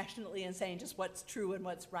dispassionately and saying just what's true and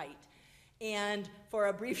what's right. And for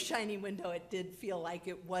a brief shining window, it did feel like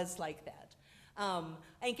it was like that. I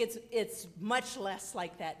think it's much less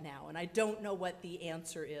like that now, and I don't know what the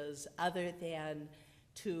answer is other than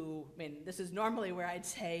this is normally where I'd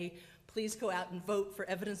say, please go out and vote for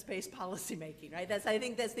evidence-based policymaking, right? I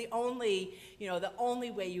think that's the only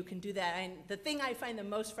way you can do that. And the thing I find the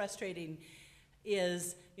most frustrating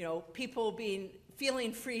is, people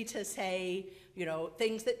feeling free to say,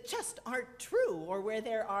 things that just aren't true, or where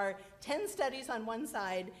there are 10 studies on one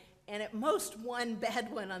side and at most one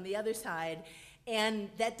bad one on the other side, and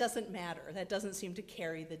that doesn't matter. That doesn't seem to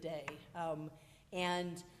carry the day.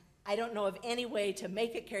 And I don't know of any way to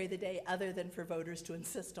make it carry the day other than for voters to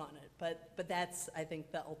insist on it. But that's, I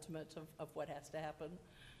think, the ultimate of what has to happen.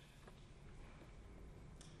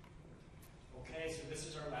 Okay, so this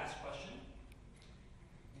is our last question.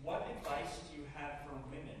 What advice do you have for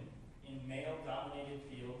women in male-dominated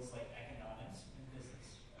fields like economics and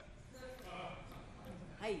business?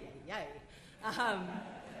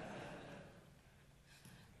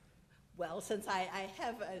 Well, since I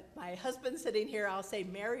have my husband sitting here, I'll say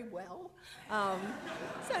marry well.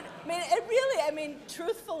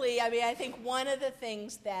 Truthfully, I think one of the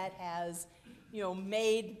things that has,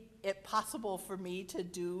 made it possible for me to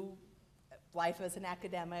do life as an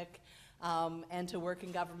academic and to work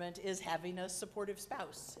in government is having a supportive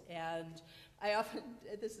spouse. And I often,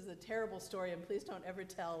 this is a terrible story, and please don't ever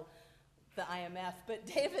tell the IMF, but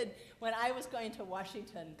David, when I was going to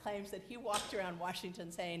Washington, claims that he walked around Washington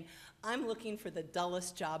saying, I'm looking for the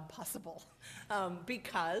dullest job possible,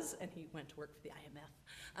 because, and he went to work for the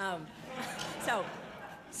IMF. So,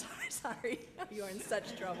 sorry, you're in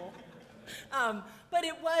such trouble. But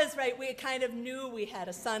it was, right, we kind of knew we had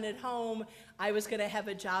a son at home. I was going to have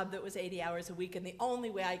a job that was 80 hours a week, and the only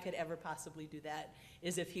way I could ever possibly do that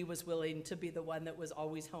is if he was willing to be the one that was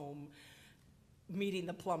always home, meeting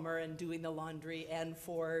the plumber and doing the laundry, and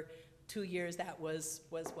for 2 years that was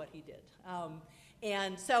what he did.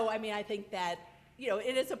 And so, I mean, I think that, you know,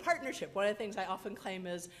 it is a partnership. One of the things I often claim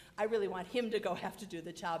is I really want him to go have to do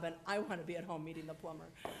the job, and I want to be at home meeting the plumber,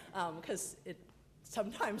 because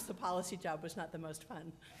sometimes the policy job was not the most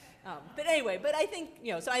fun. But anyway, but I think,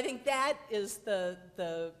 you know, so I think that is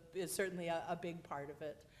is certainly a big part of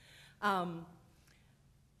it.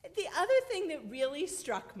 The other thing that really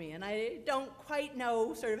struck me, and I don't quite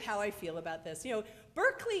know sort of how I feel about this, you know,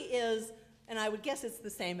 Berkeley is, and I would guess it's the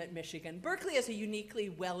same at Michigan, Berkeley is a uniquely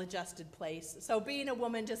well-adjusted place. So being a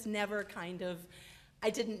woman just never kind of, I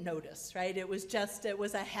didn't notice, right? It was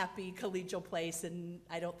a happy collegial place, and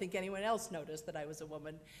I don't think anyone else noticed that I was a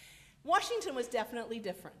woman. Washington was definitely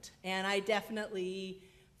different, and I definitely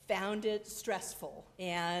found it stressful,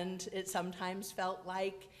 and it sometimes felt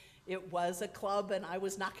like it was a club and I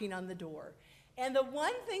was knocking on the door. And the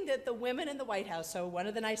one thing that the women in the White House, so one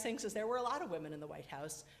of the nice things is there were a lot of women in the White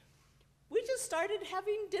House, we just started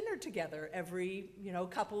having dinner together every, you know,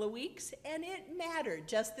 couple of weeks, and it mattered.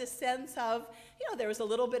 Just this sense of, you know, there was a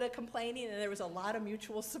little bit of complaining and there was a lot of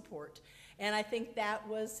mutual support. And I think that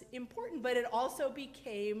was important, but it also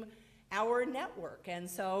became our network. And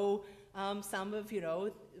so some of, you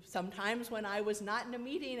know, sometimes when I was not in a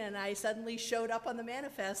meeting and I suddenly showed up on the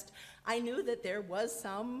manifest, I knew that there was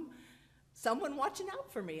someone watching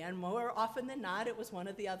out for me, and more often than not, it was one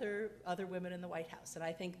of the other women in the White House. And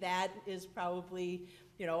I think that is probably,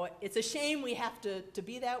 you know, it's a shame we have to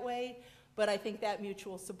be that way, but I think that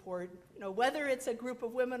mutual support, you know, whether it's a group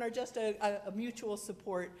of women or just a mutual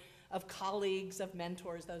support of colleagues, of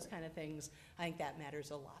mentors, those kind of things, I think that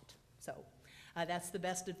matters a lot. So that's the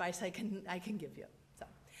best advice I can give you. So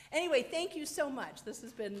anyway, thank you so much. This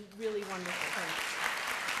has been really wonderful. Thanks.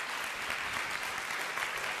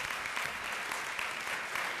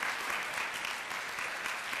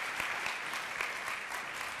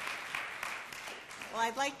 Well,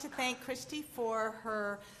 I'd like to thank Christy for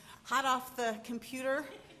her hot off the computer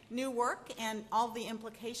new work and all the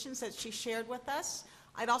implications that she shared with us.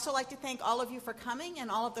 I'd also like to thank all of you for coming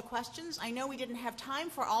and all of the questions. I know we didn't have time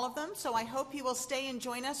for all of them, so I hope you will stay and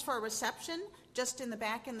join us for a reception just in the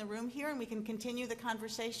back in the room here, and we can continue the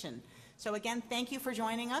conversation. So again, thank you for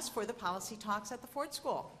joining us for the Policy Talks at the Ford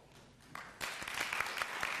School.